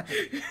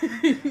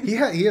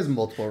has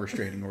multiple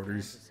restraining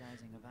orders.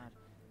 Fantasizing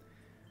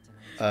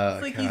about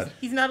It's like God.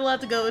 he's not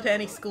allowed to go to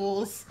any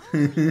schools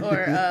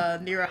or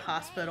near a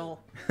hospital.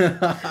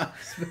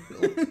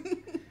 Hospital.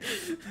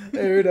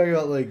 Hey, we're talking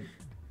about, like,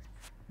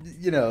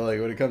 you know, like,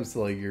 when it comes to,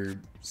 like, your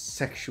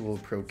sexual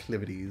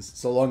proclivities,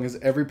 so long as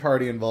every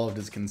party involved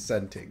is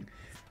consenting,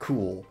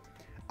 cool.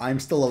 I'm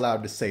still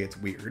allowed to say it's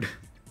weird.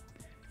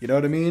 You know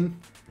what I mean?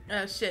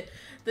 Oh shit.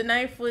 The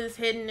knife was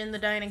hidden in the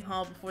dining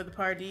hall before the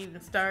party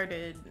even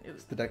started. It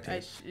was the duct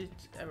tape.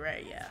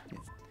 Right, yeah.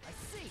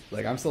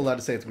 Like, I'm still allowed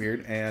to say it's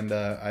weird, and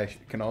I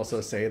can also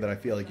say that I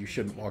feel like you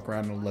shouldn't walk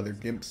around in a leather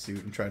gimp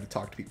suit and try to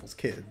talk to people's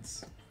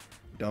kids.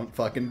 Don't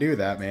fucking do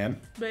that, man.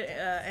 But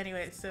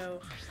anyway, so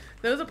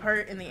there was a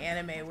part in the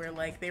anime where,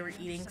 like, they were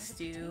eating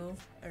stew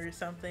or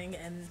something,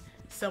 and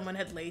someone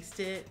had laced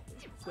it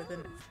with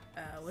an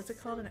what's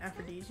it called, an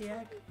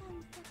aphrodisiac?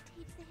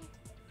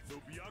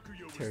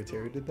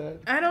 Terry did that?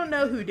 I don't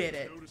know who did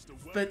it,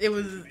 but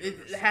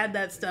it had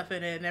that stuff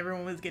in it, and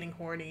everyone was getting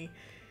horny.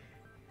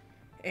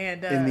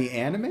 And In the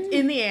anime?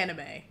 in the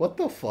anime, What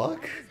the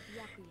fuck?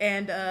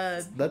 and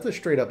That's a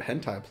straight up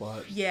hentai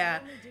plot. yeah,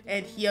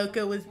 and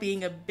Hyoko was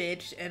being a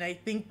bitch, and I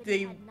think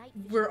they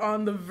were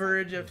on the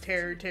verge of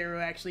Teru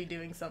actually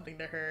doing something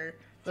to her.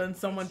 Then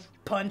someone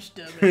punched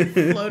him and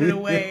he floated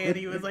away, and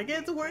he was like,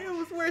 it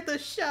was worth a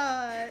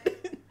shot."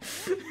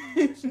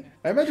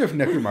 I imagine if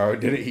Nekomaru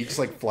did it, he just,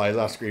 like, flies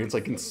off screen. It's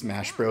like in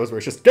Smash Bros. Where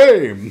it's just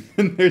game!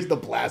 And there's the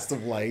blast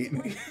of light.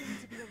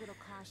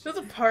 There's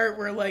a part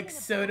where like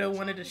Soda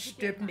wanted to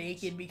strip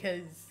naked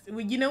because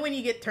you know when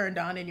you get turned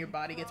on and your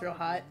body gets real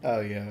hot.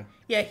 Oh yeah.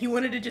 Yeah, he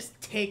wanted to just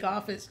take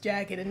off his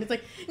jacket, and it's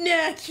like,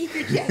 nah, keep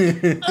your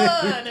jacket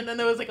on. And then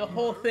there was like a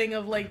whole thing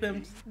of like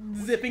them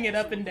zipping it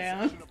up and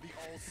down.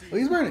 Well,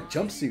 he's wearing a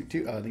jumpsuit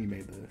too. Oh, I think you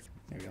made the.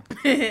 There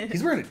we go.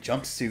 He's wearing a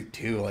jumpsuit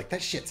too. Like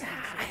that shit's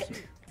hot.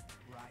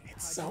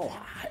 It's so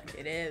hot.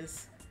 It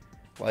is.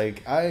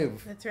 Like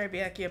I've. That's right,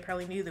 Byakuya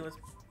probably knew there was.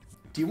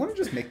 Do you want to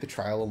just make the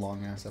trial a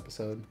long ass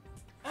episode?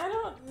 I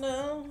don't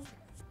know.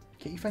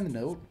 Can't you find the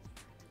note?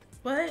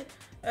 What?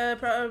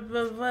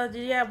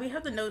 Yeah, we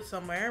have the note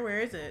somewhere.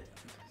 Where is it?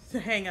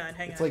 Hang on.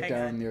 It's like hang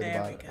down on. near the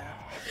There bottom.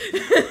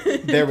 we go.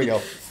 There we go.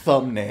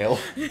 Thumbnail.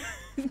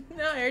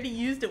 No, I already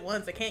used it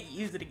once. I can't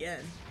use it again.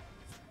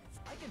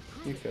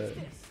 You could.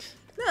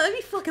 No, that'd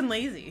be fucking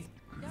lazy.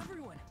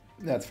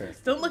 That's fair.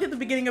 Don't look at the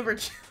beginning of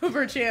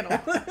her channel.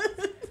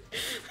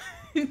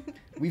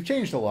 We've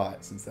changed a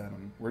lot since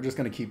then. We're just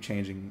gonna keep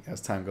changing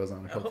as time goes on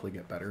and hopefully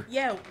get better.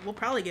 Yeah, we'll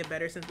probably get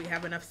better since we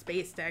have enough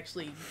space to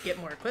actually get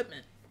more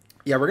equipment.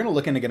 Yeah, we're gonna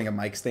look into getting a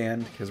mic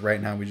stand because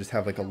right now we just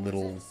have like a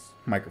little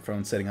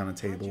microphone sitting on a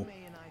table.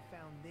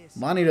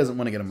 Lonnie doesn't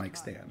want to get a mic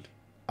stand.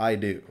 I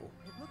do.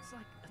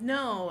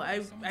 No,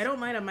 I don't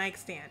mind a mic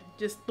stand.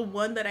 Just the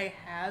one that I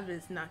have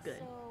is not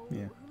good.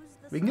 Yeah.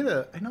 We can get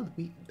a.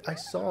 I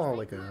saw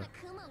like a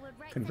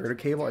converter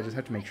cable. I just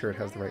have to make sure it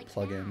has the right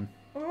plug-in.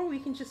 Or we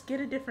can just get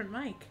a different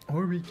mic.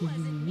 Or we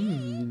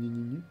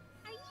can.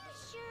 Are you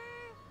sure?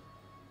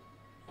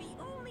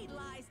 The only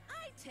lies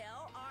I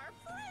tell are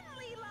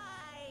friendly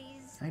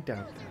lies. I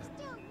doubt They're that.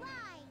 still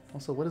lies.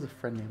 Also, what is a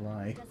friendly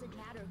lie? Doesn't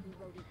matter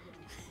who wrote it.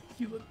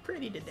 You look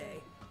pretty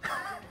today.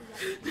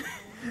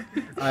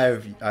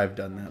 I've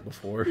done that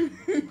before.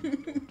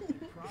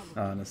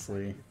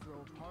 Honestly,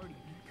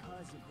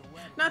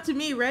 Not to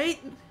me, right?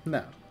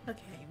 no. Okay.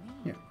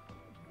 Yeah.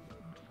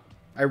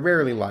 I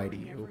rarely lie to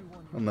you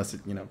unless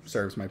it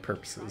serves my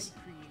purposes.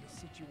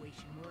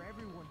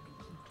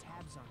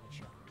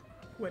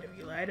 What have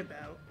you lied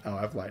about? Oh,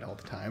 I've lied all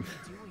the time.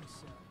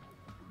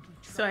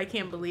 So I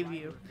can't believe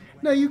you.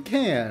 No, you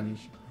can.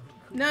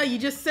 No, you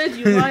just said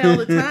you lie all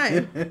the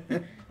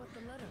time.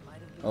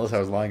 Unless I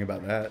was lying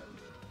about that.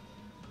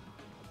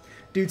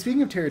 Dude,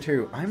 speaking of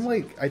Teru, I'm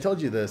like, I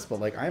told you this, but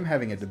like, I'm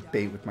having a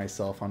debate with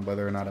myself on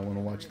whether or not I want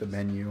to watch the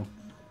menu.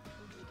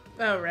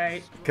 Oh,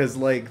 right. Because,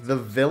 like, the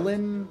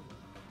villain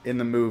in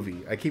the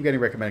movie, I keep getting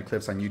recommended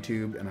clips on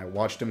YouTube, and I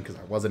watched them because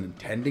I wasn't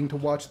intending to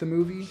watch the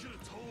movie.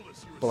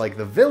 But, like,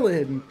 the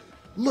villain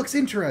looks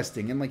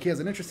interesting, and, like, he has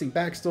an interesting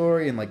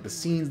backstory, and, like, the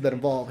scenes that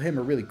involve him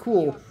are really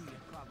cool.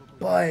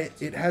 But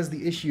it has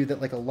the issue that,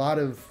 like, a lot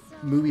of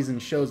movies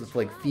and shows with,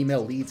 like,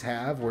 female leads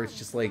have, where it's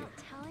just, like,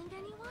 Telling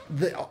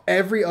anyone?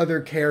 every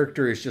other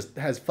character is just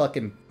has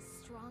fucking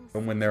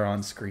Strong when they're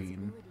on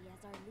screen.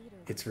 as our leader.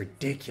 It's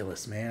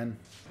ridiculous, man.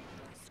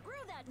 Screw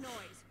that noise.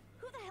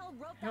 Who the hell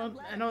wrote that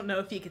letter? I don't know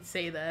if you could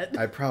say that.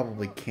 I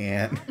probably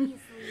can't.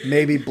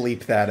 Maybe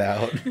bleep that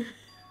out.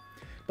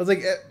 But it's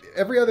like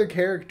every other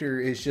character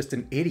is just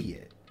an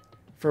idiot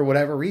for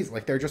whatever reason.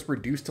 Like they're just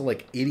reduced to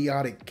like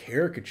idiotic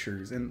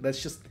caricatures, and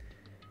that's just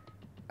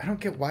I don't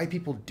get why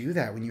people do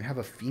that when you have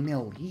a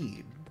female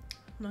lead.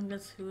 Among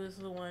us, who is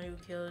the one who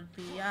killed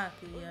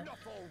Byakuya?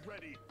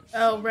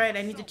 Oh, right.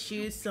 I need to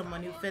choose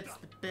someone who fits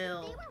the They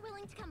bill. were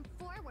willing to come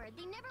forward.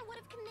 They never would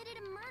have committed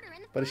a murder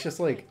in the But it's just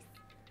like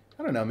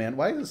I don't know, man.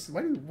 Why is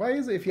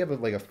it if you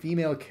have like a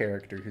female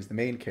character who's the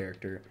main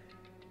character,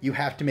 you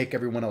have to make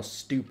everyone else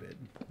stupid?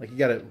 Like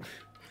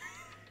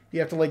you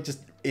have to like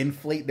just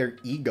inflate their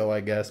ego, I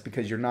guess,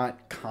 because you're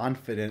not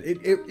confident.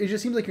 It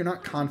just seems like you're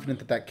not confident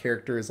that that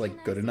character is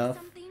like good enough.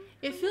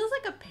 It feels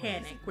like a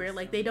panic where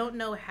like they don't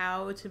know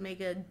how to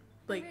make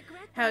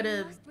how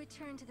to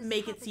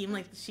make it seem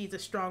like she's a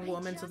strong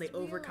woman, so they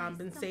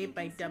overcompensate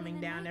by dumbing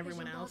down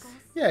everyone else.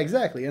 Yeah,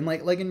 exactly. And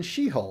like in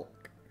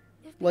She-Hulk,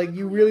 like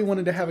you really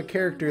wanted to have a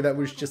character that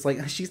was just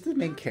like she's the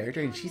main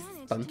character and she's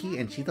spunky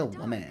and she's a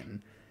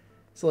woman.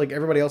 So like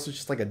everybody else was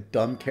just like a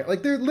dumb character.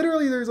 Like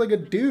there's like a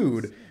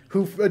dude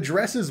who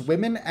addresses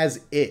women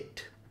as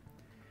it.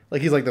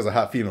 Like he's like, there's a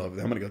hot female over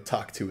there. I'm gonna go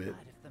talk to it.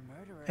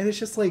 And it's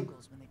just like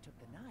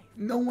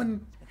no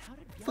one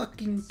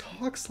fucking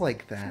talks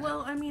like that.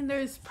 Well, I mean,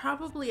 there's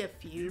probably a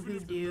few who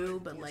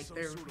do, but like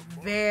they're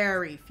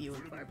very few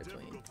and far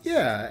between.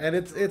 Yeah, and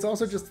it's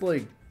also just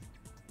like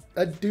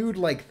a dude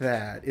like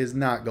that is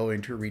not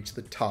going to reach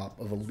the top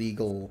of a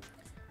legal.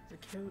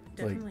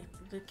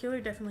 The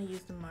killer definitely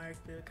used the mark.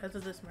 Because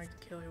of this mark,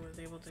 the killer was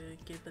able to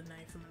get the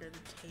knife from under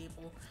the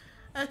table.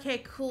 Okay,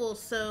 cool.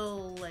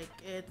 So like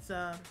it's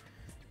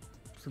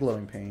It's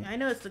glowing paint. I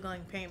know it's the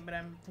glowing paint, but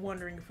I'm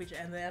wondering if we should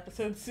end the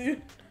episode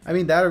soon. I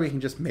mean that, or we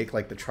can just make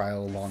like the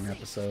trial a long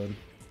episode.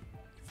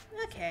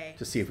 Okay.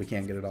 Just see if we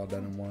can't get it all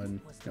done in one.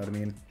 You know what I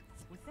mean?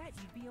 With that,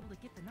 you'd be able to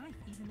get the knife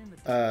even in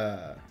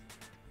the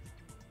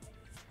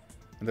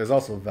And there's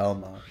also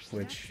Velma,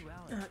 which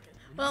Okay.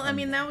 Well, I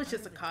mean that was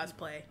just a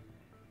cosplay.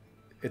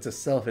 it's a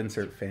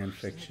self-insert fan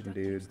fiction,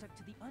 dude.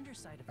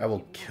 I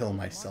will kill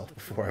myself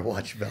before I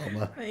watch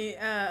Velma.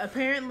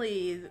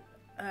 Apparently,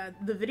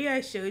 The video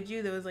I showed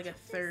you, there was like a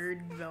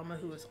third Velma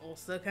who was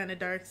also kind of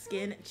dark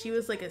skinned. She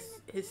was like a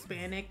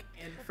Hispanic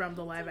and from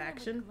the live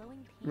action.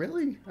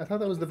 Really? I thought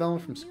that was the Velma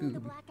from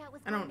Scoob.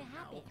 I don't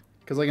know.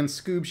 Because like in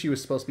Scoob, she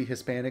was supposed to be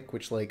Hispanic,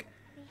 which like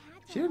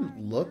she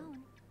didn't look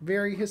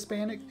very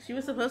Hispanic. She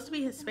was supposed to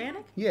be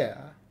Hispanic?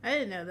 Yeah. I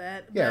didn't know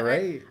that. Yeah, but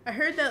right. I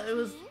heard that it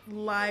was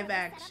live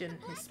action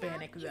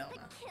Hispanic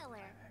Velma.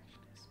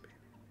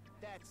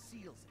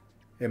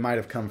 It might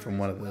have come from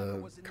one of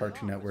the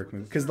Cartoon Network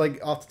movies. Because,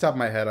 like, off the top of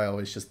my head, I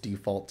always just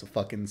default to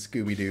fucking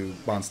Scooby-Doo,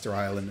 Monster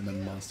Island, and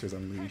then Monsters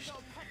Unleashed.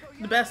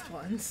 The best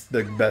ones.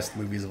 The best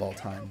movies of all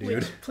time, dude.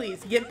 Which,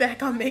 please, get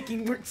back on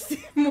making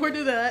more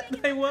to that.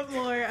 I want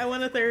more. I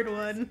want a third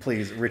one.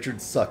 Please,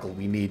 Richard Suckle,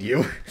 we need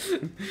you.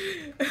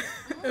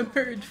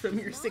 Emerge from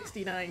your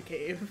 69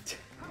 cave.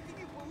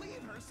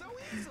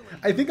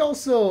 I think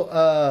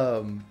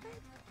also,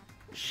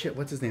 shit,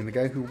 what's his name? The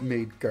guy who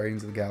made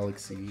Guardians of the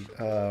Galaxy.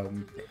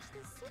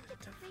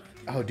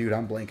 Oh, dude,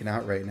 I'm blanking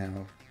out right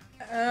now.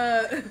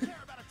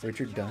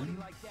 Richard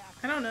Dunn?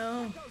 I don't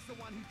know.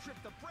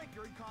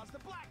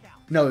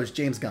 No, it was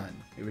James Gunn.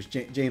 It was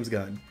James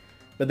Gunn.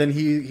 But then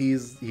he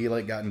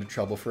like got into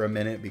trouble for a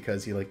minute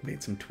because he like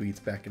made some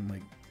tweets back in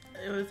like...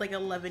 It was like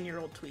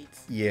 11-year-old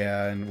tweets.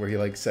 Yeah, and where he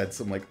like said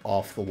some like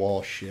off the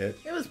wall shit.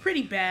 It was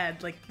pretty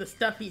bad, like the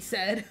stuff he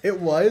said. It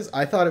was.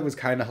 I thought it was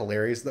kind of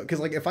hilarious though, because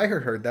like if I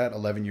had heard that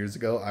 11 years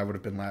ago, I would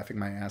have been laughing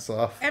my ass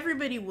off.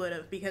 Everybody would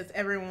have, because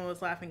everyone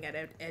was laughing at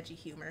edgy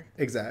humor.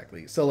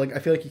 Exactly. So like I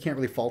feel like you can't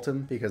really fault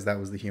him because that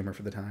was the humor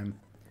for the time.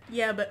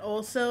 Yeah, but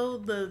also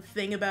the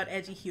thing about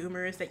edgy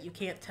humor is that you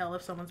can't tell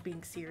if someone's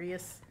being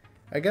serious.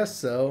 I guess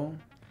so.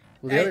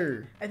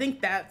 Well, I think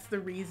that's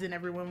the reason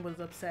everyone was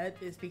upset,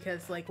 is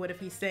because, like, what if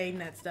he's saying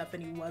that stuff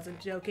and he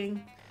wasn't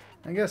joking?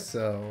 I guess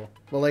so.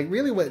 Well, like,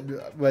 really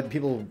what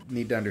people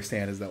need to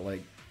understand is that,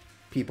 like,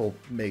 people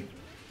make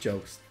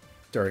jokes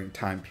during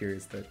time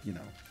periods that, you know,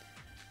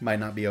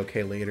 might not be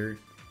okay later.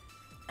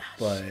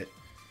 But...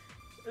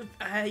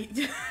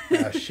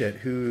 shit,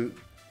 who...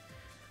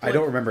 I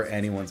don't remember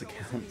anyone's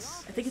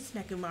accounts. I think it's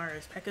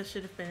Nekomaru's. Pekka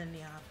should have been in the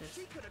office.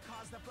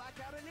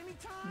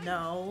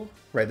 No.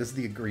 Right, this is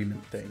the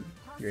agreement thing.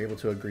 You're able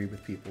to agree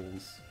with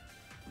people's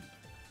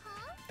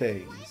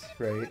things,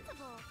 right?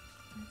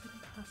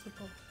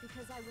 Impossible.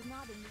 Because I was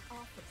not in the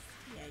office.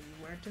 Yeah,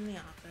 you weren't in the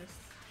office.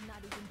 Not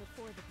even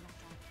before the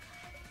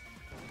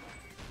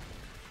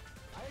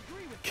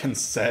blackout.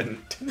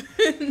 Consent.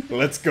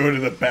 Let's go to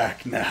the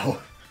back now.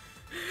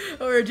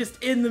 Or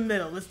just in the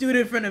middle. Let's do it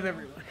in front of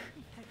everyone.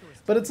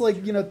 But it's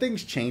like, you know,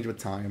 things change with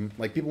time.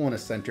 Like, people want to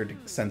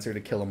censor To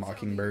Kill a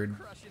Mockingbird.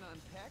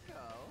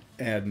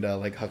 And,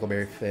 like,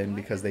 Huckleberry Finn,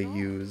 because they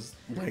use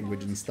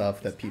language and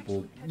stuff that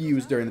people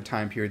used during the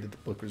time period that the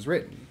book was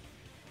written.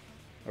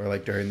 Or,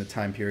 like, during the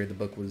time period the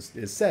book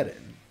is set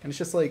in. And it's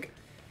just like,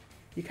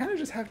 you kind of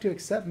just have to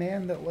accept,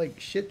 man, that, like,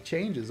 shit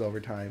changes over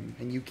time.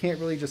 And you can't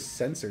really just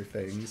censor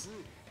things.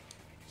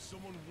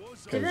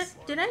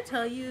 Did I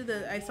tell you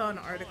that I saw an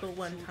article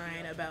one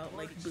time about,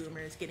 like,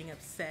 boomers getting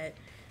upset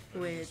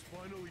with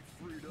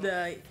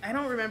I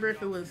don't remember if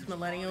it was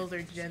millennials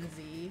or Gen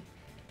Z,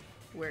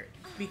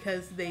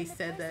 because they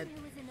said that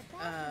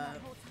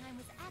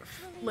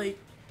like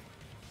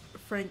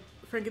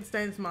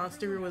Frankenstein's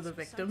monster was a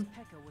victim.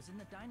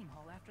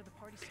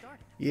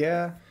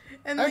 Yeah.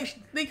 And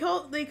they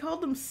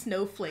called them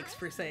snowflakes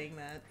for saying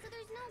that.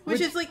 Which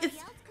is like,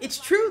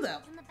 it's true though.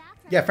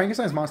 Yeah,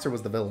 Frankenstein's monster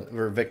was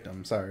the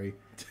victim, sorry.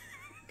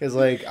 Because,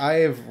 like, I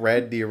have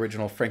read the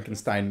original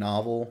Frankenstein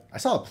novel. I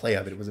saw a play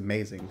of it. It was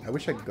amazing. I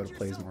wish I could go to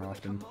plays more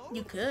often.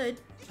 You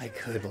could. I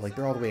could, but, like,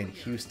 they're all the way in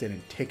Houston,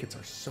 and tickets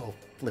are so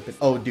flippin'.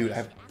 Oh, dude,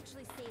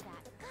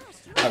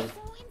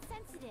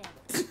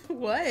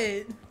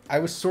 What? I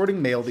was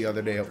sorting mail the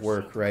other day at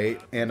work,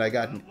 right? And I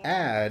got an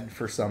ad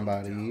for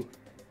somebody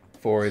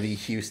for the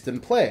Houston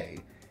play.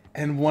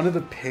 And one of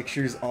the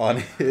pictures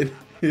on it...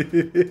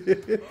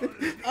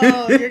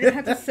 Oh, you're gonna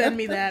have to send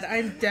me that.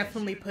 I'm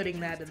definitely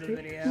putting that in the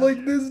video.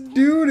 Like, this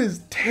dude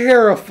is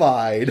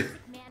terrified.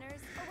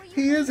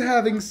 He is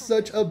having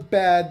such a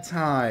bad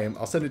time.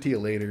 I'll send it to you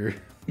later.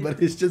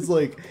 But it's just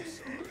like,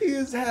 he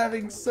is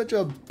having such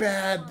a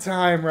bad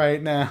time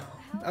right now.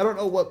 I don't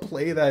know what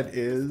play that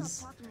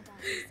is.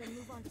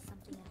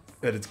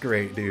 But it's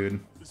great,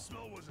 dude.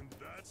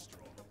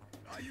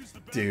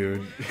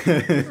 Dude.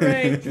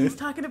 Right, he's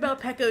talking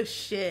about Pecco's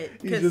shit.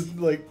 He's just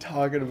like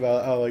talking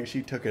about how like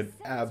she took an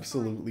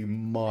absolutely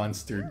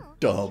monster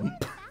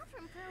dump.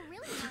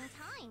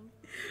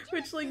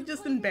 Which, like,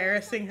 just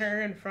embarrassing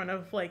her in front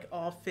of like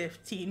all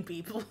 15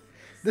 people.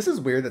 This is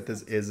weird that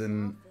this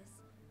isn't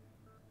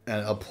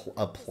a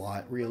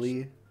plot,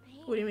 really.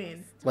 What do you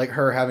mean? Like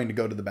her having to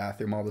go to the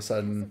bathroom all of a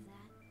sudden.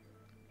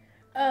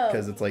 Oh.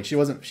 Because it's like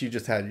she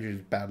just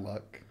had bad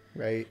luck.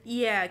 Right?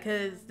 Yeah,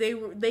 because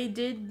they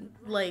did,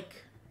 like,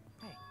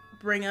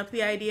 bring up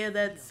the idea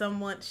that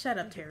someone... Shut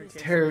up, Terry.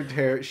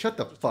 Terror, shut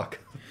the fuck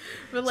up.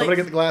 But, Somebody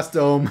get the glass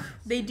dome.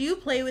 They do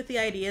play with the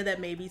idea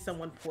that maybe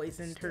someone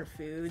poisoned her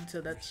food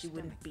so that she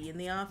wouldn't be in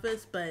the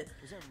office, but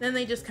then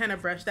they just kind of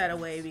brush that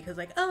away because,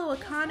 like, oh,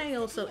 Akane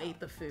also ate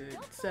the food,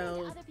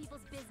 so Other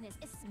people's business,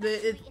 The-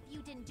 especially it- if you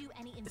didn't do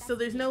any so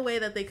there's no way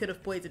that they could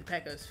have poisoned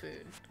Pekko's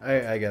food.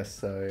 I guess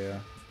so, yeah.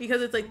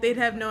 Because it's like they'd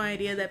have no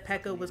idea that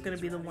Pekko was going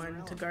to be the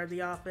one to guard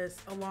the office,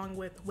 along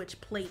with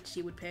which plate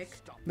she would pick.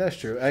 That's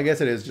true. I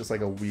guess it is just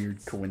like a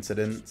weird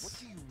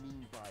coincidence.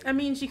 I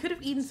mean, she could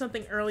have eaten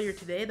something earlier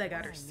today that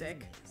got her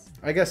sick.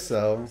 I guess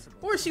so.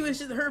 Or she was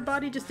just, her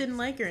body just didn't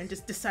like her and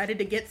just decided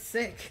to get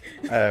sick.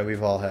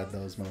 We've all had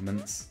those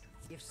moments.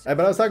 But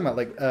I was talking about,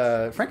 like,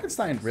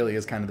 Frankenstein really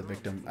is kind of the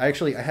victim. I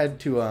had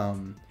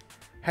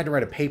to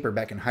write a paper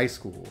back in high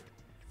school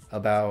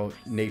about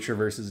nature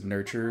versus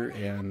nurture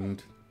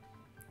and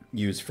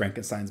use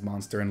Frankenstein's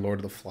monster and Lord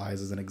of the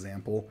Flies as an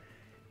example.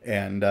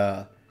 And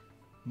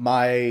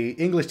my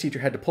English teacher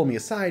had to pull me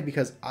aside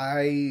because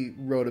I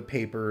wrote a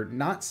paper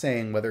not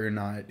saying whether or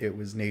not it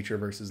was nature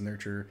versus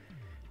nurture,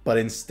 but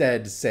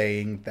instead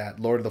saying that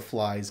Lord of the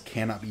Flies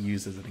cannot be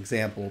used as an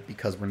example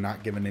because we're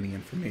not given any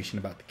information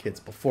about the kids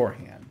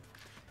beforehand.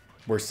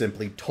 We're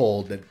simply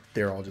told that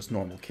they're all just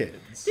normal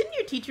kids. Didn't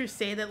your teacher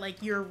say that,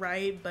 like, you're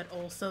right, but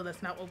also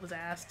that's not what was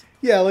asked?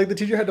 Yeah, like the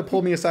teacher had to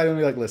pull me aside and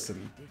be like,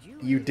 listen,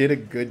 you did a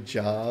good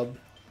job,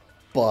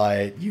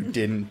 but you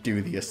didn't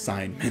do the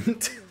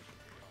assignment.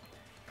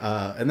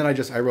 And then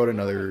I wrote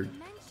another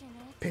mention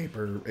it.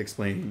 paper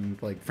explaining,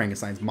 like,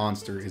 Frankenstein's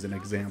monster is an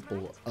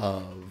example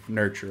of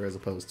nurture as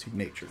opposed to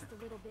nature.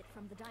 A little bit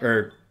from the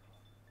Or,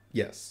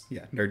 yes,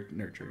 yeah,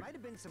 nurture. Might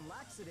have been some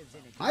laxatives in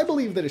it. I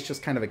believe that it's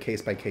just kind of a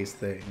case-by-case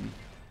thing.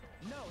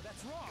 No,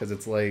 that's wrong. Because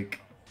it's like,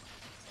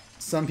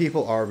 some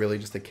people are really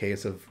just a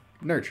case of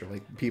nurture.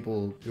 Like,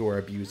 people who are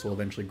abused will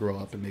eventually grow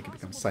up and they can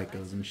become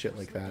psychos and shit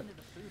like that.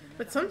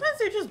 But sometimes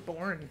they're just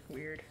born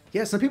weird.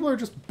 Yeah, some people are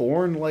just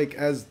born, like,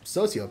 as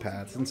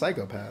sociopaths and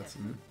psychopaths.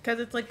 And Because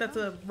it's like that's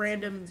a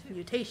random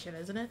mutation,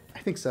 isn't it? I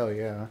think so,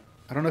 yeah.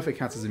 I don't know if it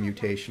counts as a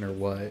mutation or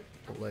what,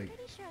 but, like,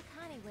 Pretty sure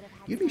Akane would have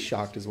had you'd be some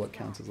shocked as what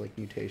counts as, like,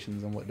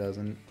 mutations and what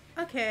doesn't.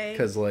 Okay.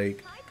 Because,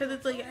 like, Because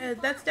it's like,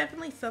 that's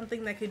definitely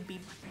something that could be,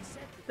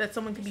 that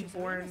someone could be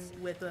born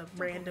with a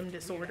random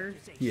disorder.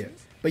 yeah.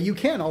 But you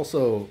can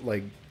also,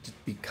 like,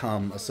 just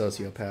become a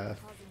sociopath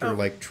through, Oh.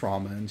 like,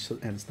 trauma and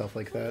stuff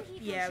like that.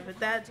 Yeah, but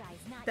that's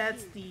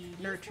the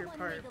nurture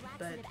part,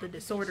 but the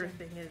disorder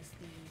thing is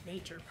the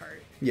nature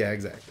part. Yeah,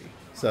 exactly.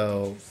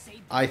 So,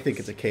 I think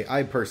it's a case.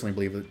 I personally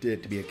believe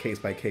it to be a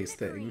case-by-case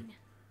thing.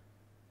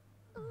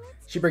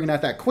 She bringing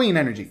out that queen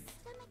energy.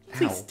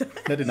 Ow. stop.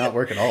 That did not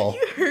work at all.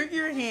 You hurt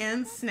your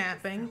hand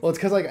snapping. Well, it's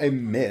because, like, I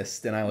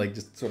missed, and I, like,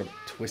 just sort of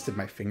twisted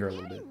my finger a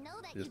little bit. didn't know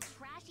that, you Just-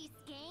 trashy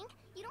skank.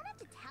 You don't have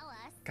to tell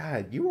us.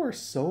 God, you are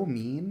so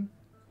mean.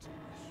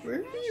 Why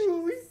are you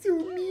always so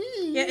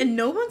mean? Yeah, and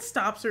no one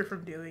stops her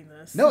from doing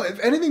this. No, if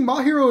anything,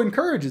 Mahiro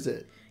encourages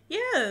it.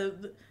 Yeah,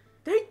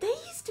 they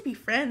used to be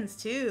friends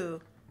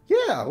too.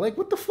 Yeah, like,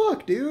 what the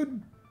fuck,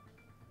 dude?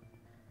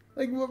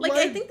 Like, Like,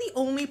 I think the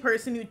only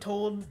person who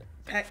told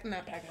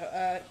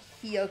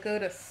Hiyoko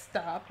to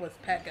stop was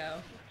Pekko.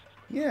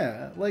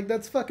 Yeah, like,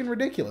 that's fucking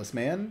ridiculous,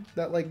 man.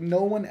 That, like,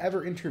 no one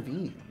ever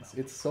intervenes.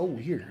 It's so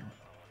weird.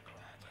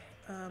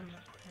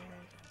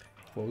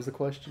 What was the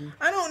question?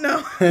 I don't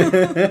know.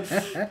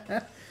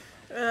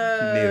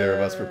 Neither of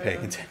us were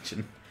paying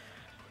attention.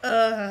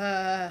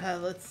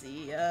 Let's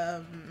see.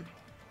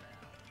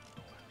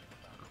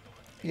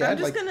 Yeah, I'm I'd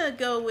just like, gonna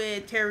go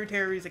with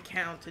Teru's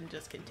account and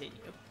just continue.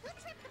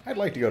 I'd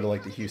like to go to,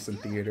 like, the Houston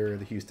Theater or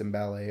the Houston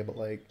Ballet, but,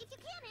 like, If you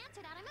can't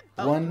answer that,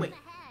 I'm Oh, One- wait.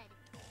 ahead.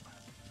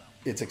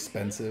 it's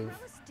expensive.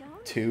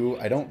 Two,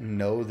 I don't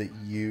know that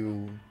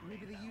you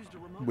Maybe they used a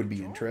remote would be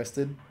control?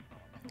 interested.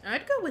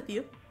 I'd go with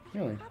you.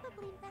 Really?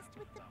 Probably invest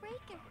with the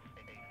breaker.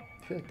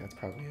 I feel like that's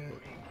probably it.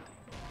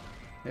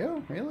 Yeah,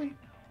 really?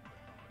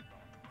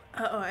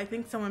 Oh, I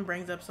think someone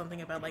brings up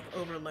something about like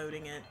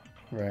overloading it.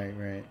 Right,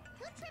 right.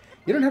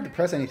 You don't have to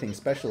press anything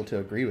special to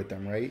agree with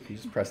them, right? You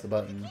just press the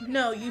button.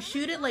 No, you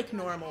shoot it like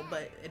normal,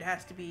 but it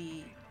has to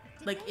be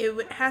like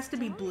has to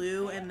be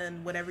blue, and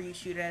then whatever you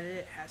shoot at it,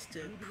 it has to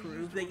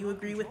prove that you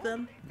agree with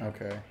them.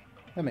 Okay.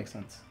 That makes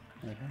sense.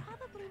 Okay.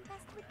 Probably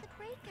invest with the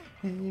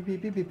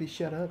breaker.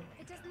 Shut up.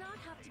 It does not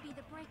have to be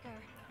the breaker.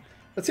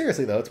 But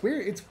seriously, though, it's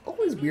weird. It's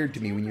always weird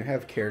to me when you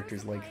have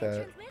characters like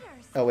that.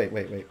 Oh, wait.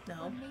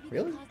 No.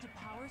 Really? Caused a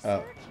power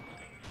Oh.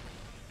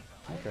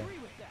 surge? Okay.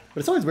 But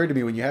it's always weird to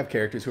me when you have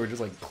characters who are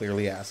just, like,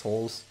 clearly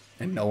assholes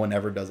and no one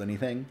ever does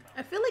anything.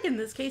 I feel like in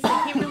this case, they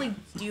can't really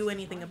do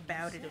anything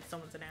about it if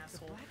someone's an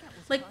asshole.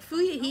 Like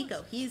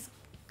Fuyahiko, he's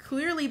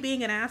clearly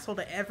being an asshole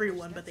to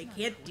everyone, but they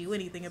can't do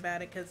anything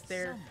about it because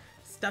they're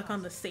stuck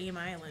on the same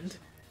island.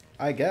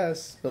 I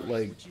guess, but,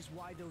 like, Which is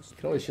why those you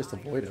could always just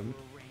avoid him.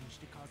 were arranged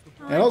to cause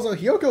the And also,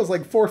 Hyoko's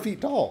like 4 feet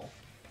tall.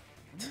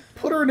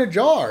 Put her in a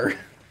jar.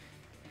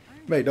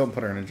 Wait, don't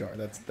put her in a jar.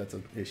 That's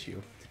an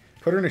issue.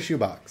 Put her in a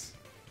shoebox.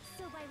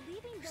 So by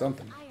leaving those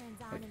Something.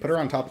 irons on Like, in put her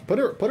on top. Put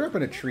her up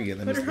in a tree and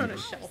then Put just her on leave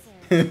a her. shelf.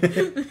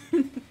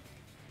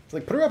 It's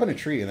like, put her up in a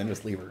tree and then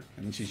just leave her.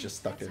 And then she's just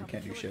stuck there and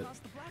can't do shit.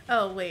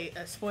 Oh, wait.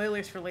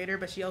 Spoilers for later,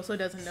 but she also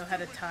doesn't know how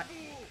to tie...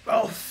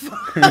 Oh,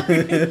 fuck.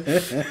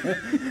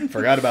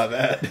 Forgot about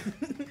that.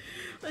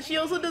 But she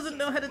also doesn't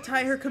know how to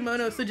tie her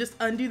kimono, so just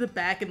undo the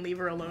back and leave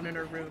her alone in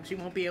her room. She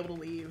won't be able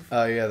to leave.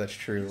 Oh, yeah, that's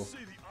true.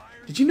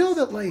 Did you know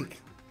that, like,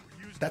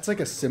 that's like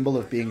a symbol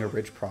of being a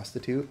rich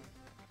prostitute?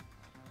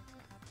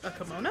 A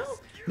kimono?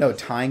 No,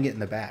 tying it in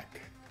the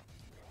back.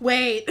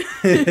 Wait.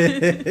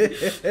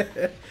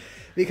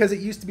 Because it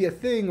used to be a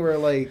thing where,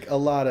 like, a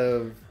lot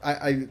of...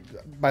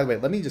 by the way,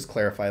 let me just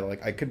clarify,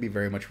 like, I could be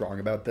very much wrong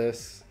about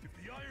this.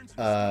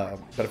 But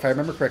if I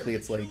remember correctly,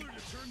 it's, like,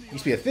 it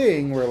used to be a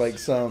thing where, like,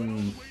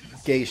 some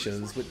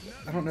geishas... But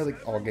I don't know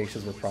that all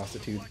geishas were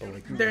prostitutes, but,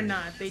 like... They're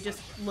not. They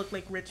just look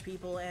like rich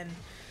people, and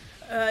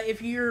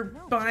if you're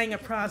buying a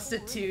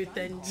prostitute,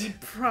 then you'd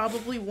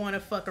probably want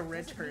to fuck a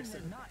rich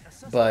person.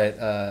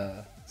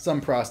 But, some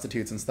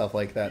prostitutes and stuff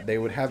like that, they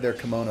would have their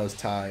kimonos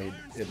tied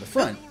in the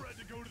front.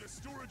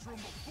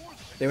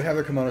 They would have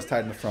their kimonos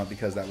tied in the front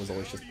because that was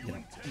always just, you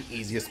know, the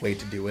easiest way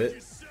to do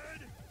it.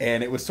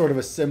 And it was sort of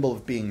a symbol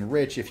of being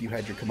rich if you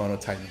had your kimono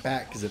tied in the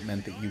back, because it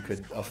meant that you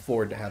could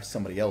afford to have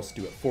somebody else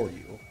do it for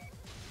you.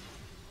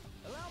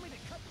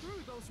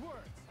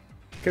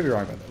 Could be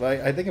wrong about that.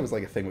 But I think it was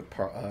like a thing with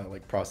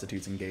like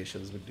prostitutes and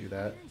geishas would do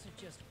that.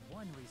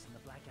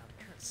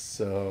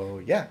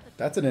 So yeah,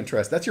 that's an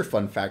interest. That's your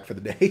fun fact for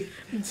the day.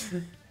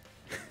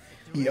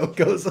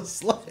 Yoko's a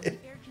slut.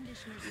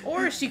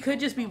 Or she could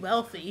just be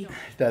wealthy.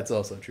 That's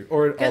also true.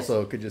 Or it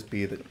also could just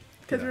be that...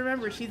 Because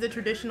remember, she's a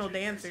traditional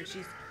dancer.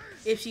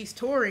 If she's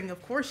touring,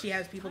 of course she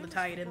has people to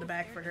tie it in the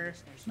back for her.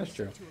 That's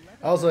true.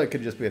 Also, it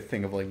could just be a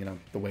thing of, like, you know,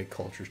 the way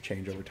cultures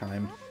change over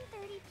time.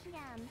 11:30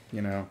 p.m.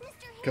 You know?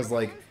 Because,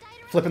 like,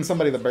 flipping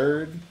somebody the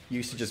bird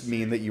used to just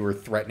mean that you were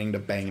threatening to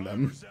bang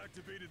them.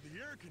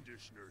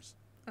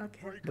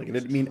 Okay. Like, it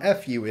didn't mean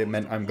F you, it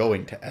meant I'm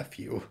going to F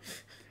you.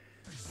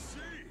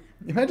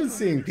 Imagine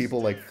seeing people,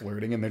 like,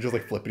 flirting and they're just,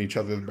 like, flipping each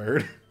other the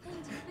bird.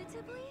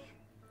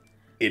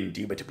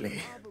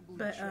 Indubitably.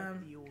 But,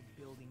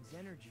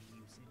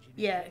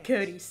 yeah,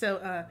 Cody,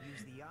 so,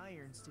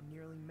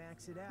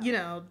 you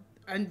know,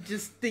 I'm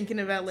just thinking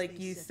about, like,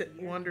 you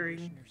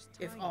wondering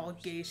if all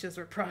geishas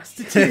are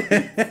prostitutes.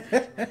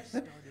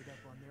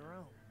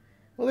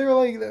 Well, they were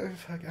like,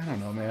 I don't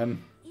know,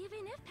 man.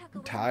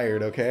 I'm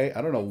tired, okay?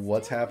 I don't know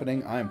what's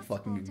happening. I'm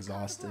fucking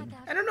exhausted.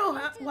 I don't know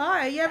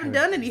why. You haven't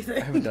done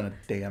anything. I haven't done a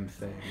damn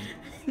thing.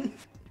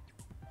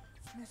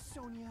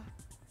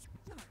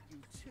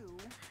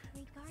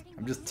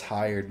 I'm just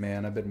tired,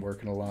 man. I've been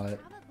working a lot.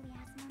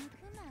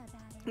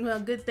 Well,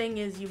 good thing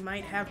is you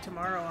might have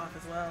tomorrow off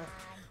as well.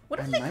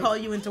 What if they call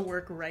you into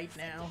work right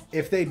now?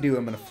 If they do,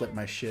 I'm gonna flip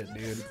my shit,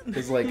 dude.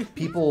 Because, like,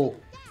 people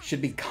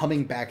should be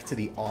coming back to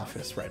the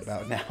office right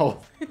about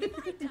now.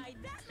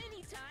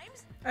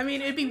 I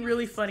mean, it'd be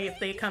really funny if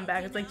they come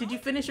back. It's like, did you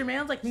finish your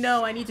mail? It's like,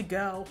 no, I need to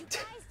go.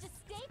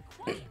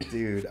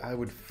 Dude, I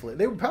would flip.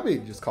 They would probably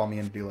just call me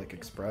in to do, like,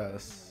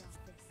 express.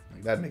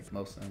 Like, that'd make the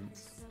most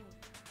sense.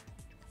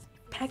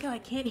 Pekka, I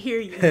can't hear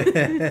you.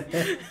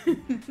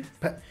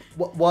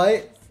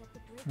 What?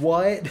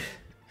 What?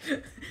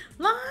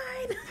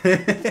 Line!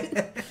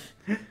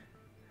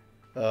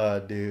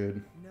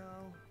 Dude. No,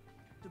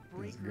 the That's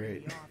breaker great.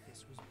 in the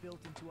office was built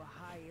into a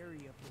high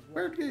area of the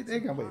Where wall. did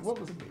hang on, wait, what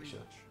was a geisha?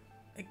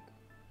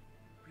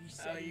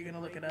 Oh, you're gonna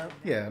look it up?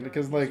 Yeah,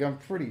 because, like, I'm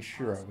pretty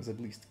sure I was at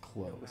least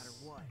No matter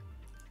close. what.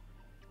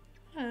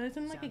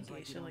 Isn't like a Sounds like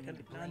geisha you like don't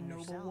need to a blame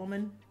noble yourself.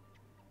 woman?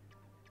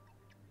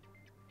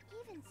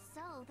 Even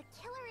so, the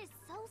killer is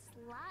so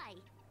sly.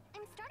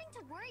 I'm starting to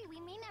worry we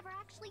may never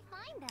actually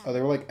find them. Oh, they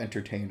were like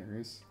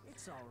entertainers.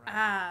 It's all right.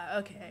 Ah,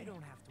 okay. You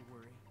don't have to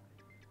worry.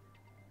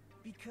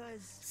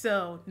 Because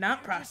So,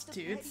 not you're just a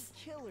petty prostitutes,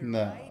 killer,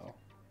 No. right?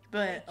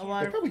 but a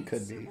lot They of probably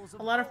could be.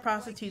 a lot of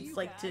prostitutes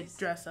like to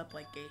dress up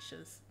like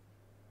geishas.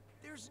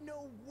 There's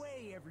no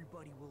way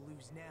everybody will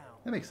lose now.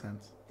 That makes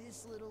sense.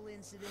 This little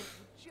incident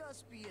would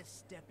just be a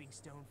stepping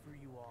stone for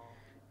you all.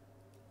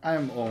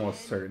 I'm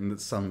almost certain that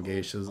some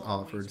geishas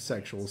offered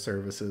sexual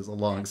services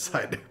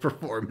alongside their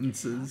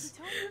performances.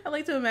 I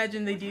like to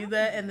imagine they do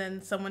that, and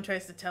then someone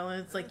tries to tell them.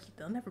 It's like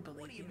they'll never What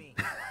believe do you you. mean?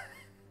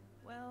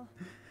 Well,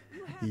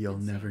 you have You'll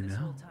been saying never this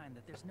whole know. time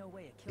that there's no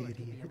way a killer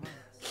can be Idiot.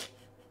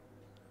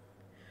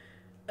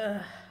 among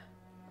us.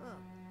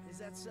 Is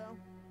that so?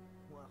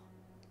 Well,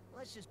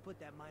 let's just put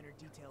that minor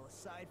detail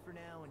aside for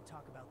now and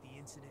talk about the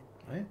incident.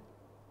 What?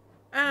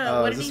 I don't know.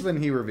 Oh, What is did this he?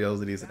 when he reveals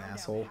that he's an Found out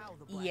asshole? how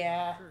the blackout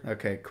Yeah. occurred.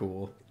 Okay,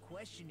 cool. The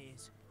question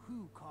is,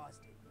 who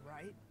caused it,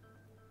 right?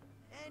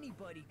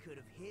 Anybody could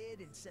have hid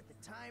and set the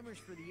timers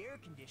for the air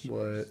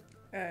conditioners.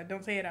 What?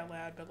 Don't say it out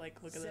loud, but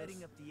like, look at this.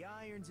 Setting up the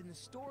irons in the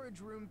storage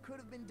room could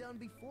have been done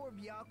before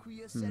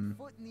Byakuya set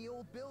foot in the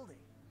old building.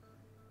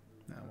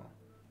 Oh, well.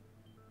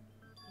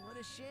 What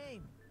a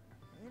shame.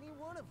 Any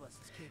one of us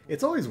is capable.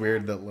 It's always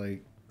weird that,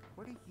 like...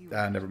 What are you?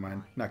 never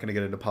mind. Not gonna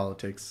get into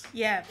politics.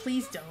 Yeah,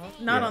 please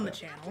don't. Not Yeah. on the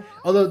channel.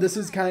 Although this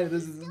is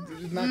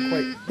not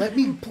quite... Let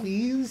me,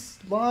 please,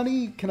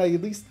 Lonnie? Can I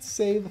at least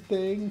say the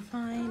thing?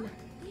 Fine.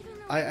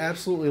 I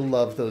absolutely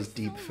love those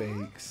deep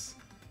fakes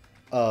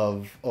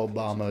of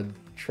Obama,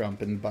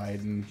 Trump, and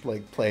Biden,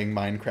 like, playing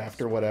Minecraft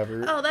or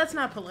whatever. Oh, that's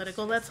not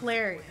political. That's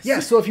hilarious. Yeah,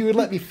 so if you would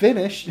let me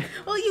finish.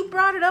 Well, you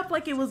brought it up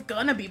like it was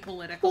gonna be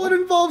political. Well, it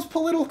involves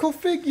political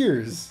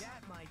figures.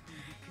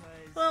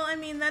 Well, I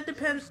mean, that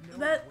depends.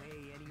 That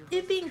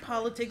it being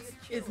politics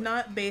is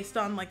not based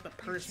on, like, the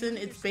person.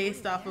 It's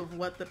based off of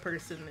what the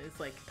person is,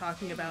 like,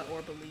 talking about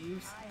or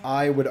believes.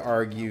 I would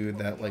argue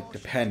that, like,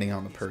 depending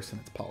on the person,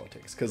 it's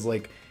politics. Because,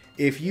 like,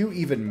 if you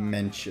even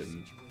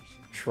mention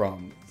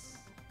Trump,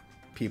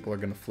 people are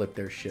gonna flip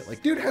their shit.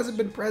 Like, dude hasn't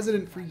been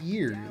president for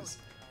years,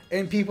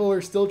 and people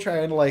are still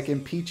trying to, like,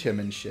 impeach him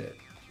and shit.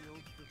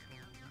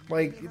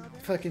 Like,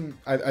 fucking...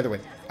 Either way,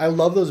 I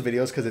love those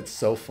videos because it's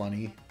so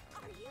funny.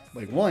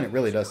 Like, one, it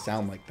really does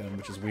sound like them,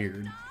 which is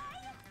weird.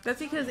 That's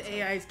because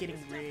AI is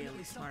getting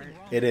really smart.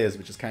 It is,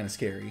 which is kind of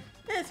scary.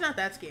 It's not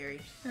that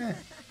scary.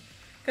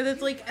 Because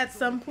it's like, at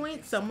some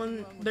point,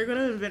 they're going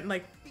to invent,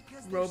 like,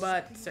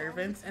 robot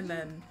servants, and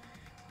then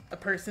a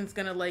person's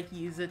going to, like,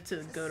 use it to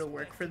go to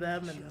work for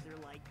them and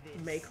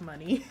make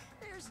money.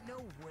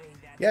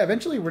 Yeah,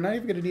 eventually we're not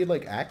even going to need,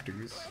 like,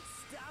 actors.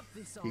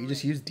 You can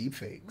just use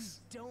deepfakes.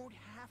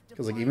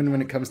 Because, like, even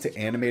when it comes to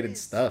animated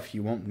stuff,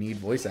 you won't need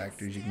voice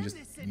actors. You can just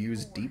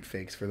use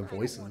deepfakes for the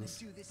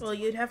voices. Well,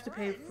 you'd have to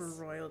pay for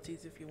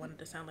royalties if you wanted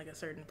to sound like a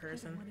certain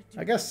person.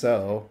 I guess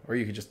so. Or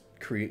you could just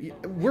create...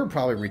 We're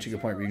probably reaching a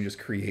point where you can just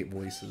create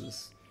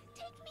voices.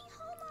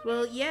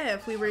 Well, yeah,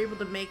 if we were able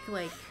to make,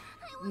 like,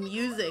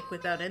 music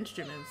without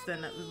instruments,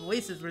 then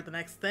voices were the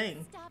next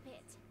thing.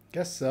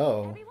 Guess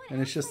so.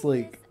 And it's just,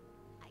 like...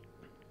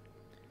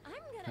 I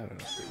don't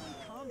know.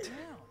 Calm down.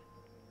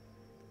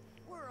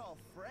 We're all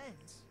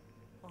friends,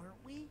 aren't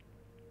we?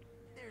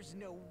 There's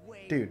no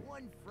way Dude,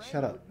 one friend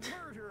shut up. would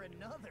murder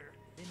another.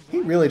 He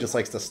really just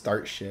likes to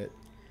start shit.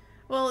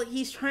 Well,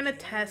 he's trying to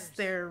test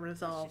their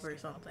resolve or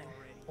something.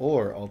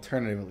 Or,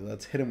 alternatively,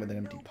 let's hit him with an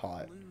empty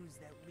pot.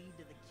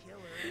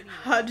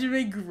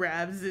 Hajime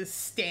grabs his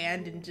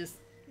stand and just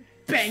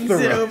bangs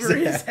Throws it over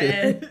it his at him.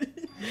 head.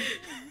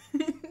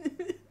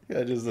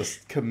 Yeah,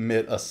 just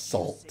commit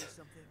assault.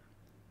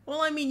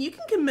 Well, I mean, you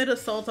can commit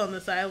assault on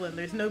this island.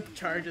 There's no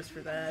charges for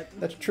that.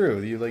 That's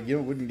true. You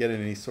wouldn't get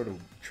in any sort of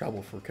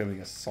trouble for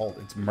committing assault.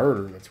 It's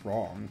murder that's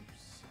wrong.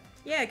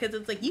 Yeah, because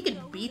it's like, you can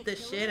beat the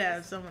shit out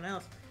of someone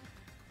else.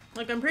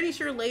 Like, I'm pretty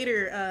sure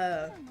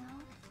later,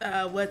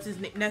 what's his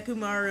name?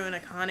 Nekomaru and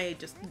Akane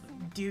just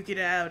duke it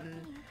out,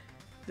 and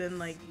then,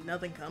 like,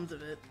 nothing comes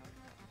of it.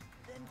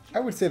 I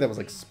would say that was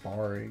like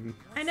sparring.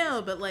 I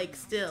know, but, like,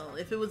 still,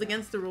 if it was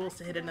against the rules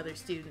to hit another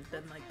student,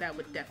 then, like, that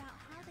would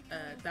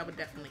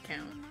definitely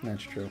count.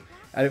 That's true.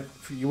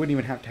 You wouldn't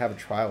even have to have a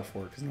trial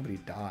for it because nobody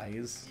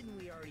dies.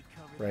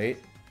 Right?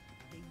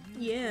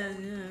 Yeah,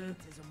 yeah.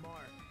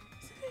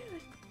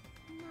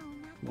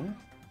 What?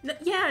 No,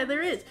 yeah,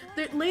 there is.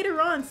 Later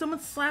on, someone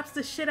slaps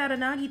the shit out of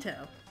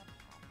Nagito.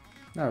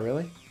 No,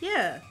 really?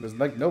 Yeah. There's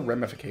like no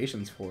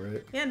ramifications for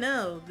it. Yeah,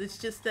 no. It's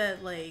just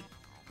that, like,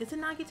 is it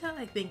Nagito?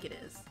 I think it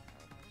is.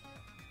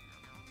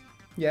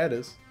 Yeah, it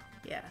is.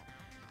 Yeah.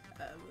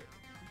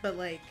 But,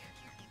 like,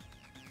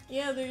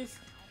 yeah, there's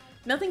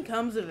nothing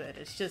comes of it.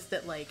 It's just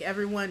that, like,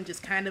 everyone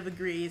just kind of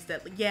agrees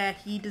that, like, yeah,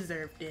 he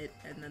deserved it,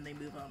 and then they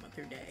move on with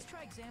their day.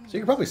 So you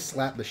could probably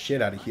slap the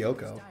shit out of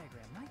Hyoko.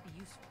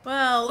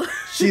 Well,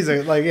 She's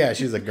a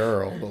she's a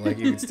girl, but like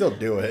you can still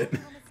do it.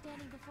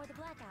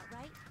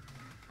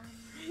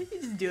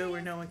 you just do it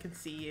where no one can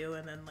see you,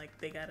 and then, like,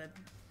 they gotta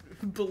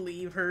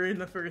believe her in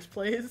the first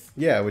place.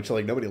 Yeah, which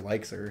like nobody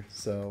likes her,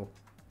 so.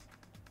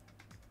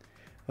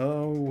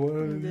 Oh,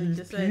 what?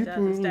 Just like that,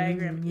 this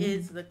diagram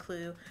is the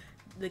clue.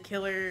 The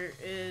killer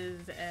is,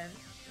 and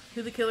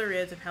who the killer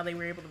is, and how they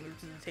were able to move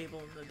to the table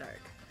in the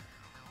dark.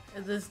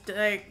 And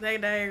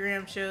that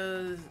diagram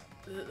shows.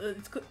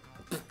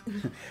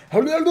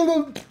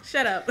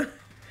 Shut up.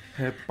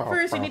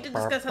 First, we need to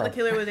discuss how the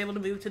killer was able to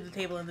move to the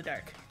table in the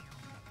dark.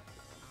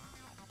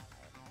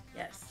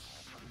 Yes.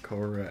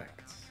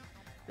 Correct.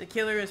 The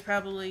killer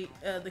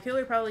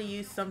probably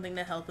used something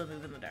to help him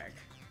move in the dark.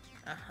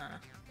 Uh-huh.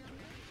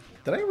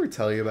 Did I ever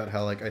tell you about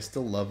how like I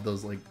still love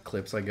those like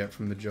clips I get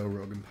from the Joe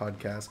Rogan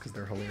podcast because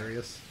they're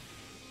hilarious?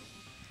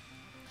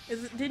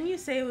 Didn't you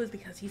say it was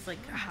because he's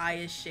like high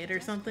as shit or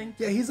something?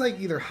 Yeah, he's like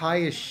either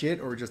high as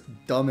shit or just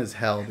dumb as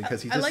hell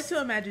because I like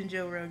to imagine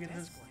Joe Rogan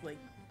has like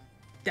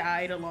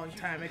died a long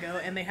time ago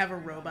and they have a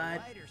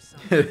robot.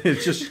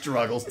 It just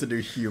struggles to do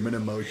human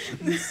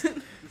emotions.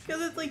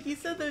 Because it's like you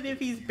said that if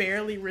he's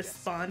barely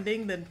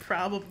responding, then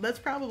that's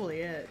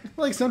probably it.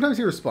 Like sometimes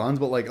he responds,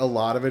 but like a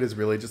lot of it is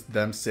really just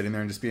them sitting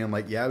there and just being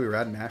like, "Yeah, we were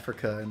out in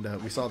Africa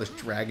and we saw this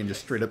dragon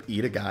just straight up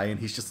eat a guy," and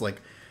he's just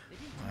like,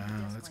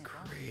 "Wow, that's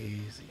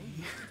crazy."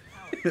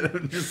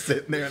 I'm just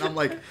sitting there and I'm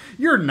like,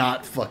 "You're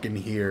not fucking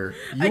here.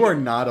 You are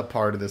not a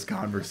part of this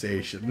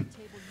conversation."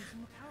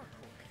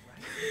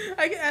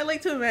 I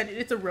like to imagine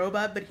it's a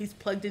robot, but he's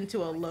plugged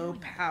into a low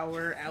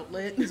power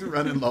outlet. He's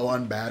running low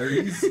on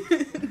batteries.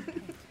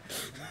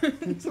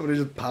 Somebody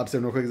just pops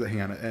in real quick. He's like,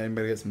 "Hang on,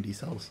 anybody get some D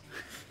cells?"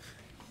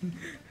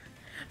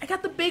 I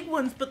got the big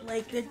ones, but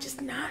like they're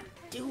just not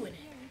doing it.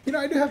 You know,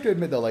 I do have to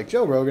admit though, like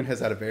Joe Rogan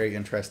has had a very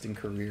interesting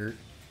career.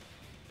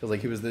 Because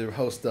like he was the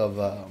host of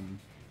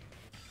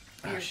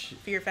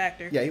Fear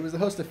Factor. Yeah, he was the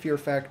host of Fear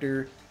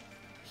Factor.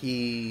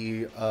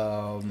 He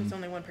There's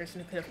only one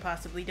person who could have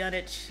possibly done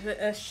it.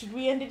 Should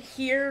we end it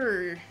here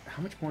or?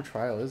 How much more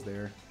trial is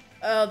there?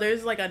 Oh,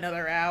 there's like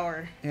another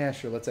hour. Yeah,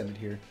 sure. Let's end it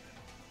here.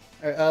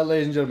 All right,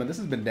 ladies and gentlemen, this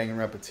has been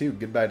Danganronpa 2.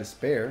 Goodbye,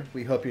 Despair.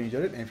 We hope you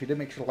enjoyed it, and if you did,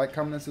 make sure to like,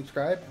 comment, and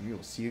subscribe, and we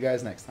will see you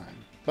guys next time.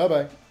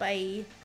 Bye-bye. Bye.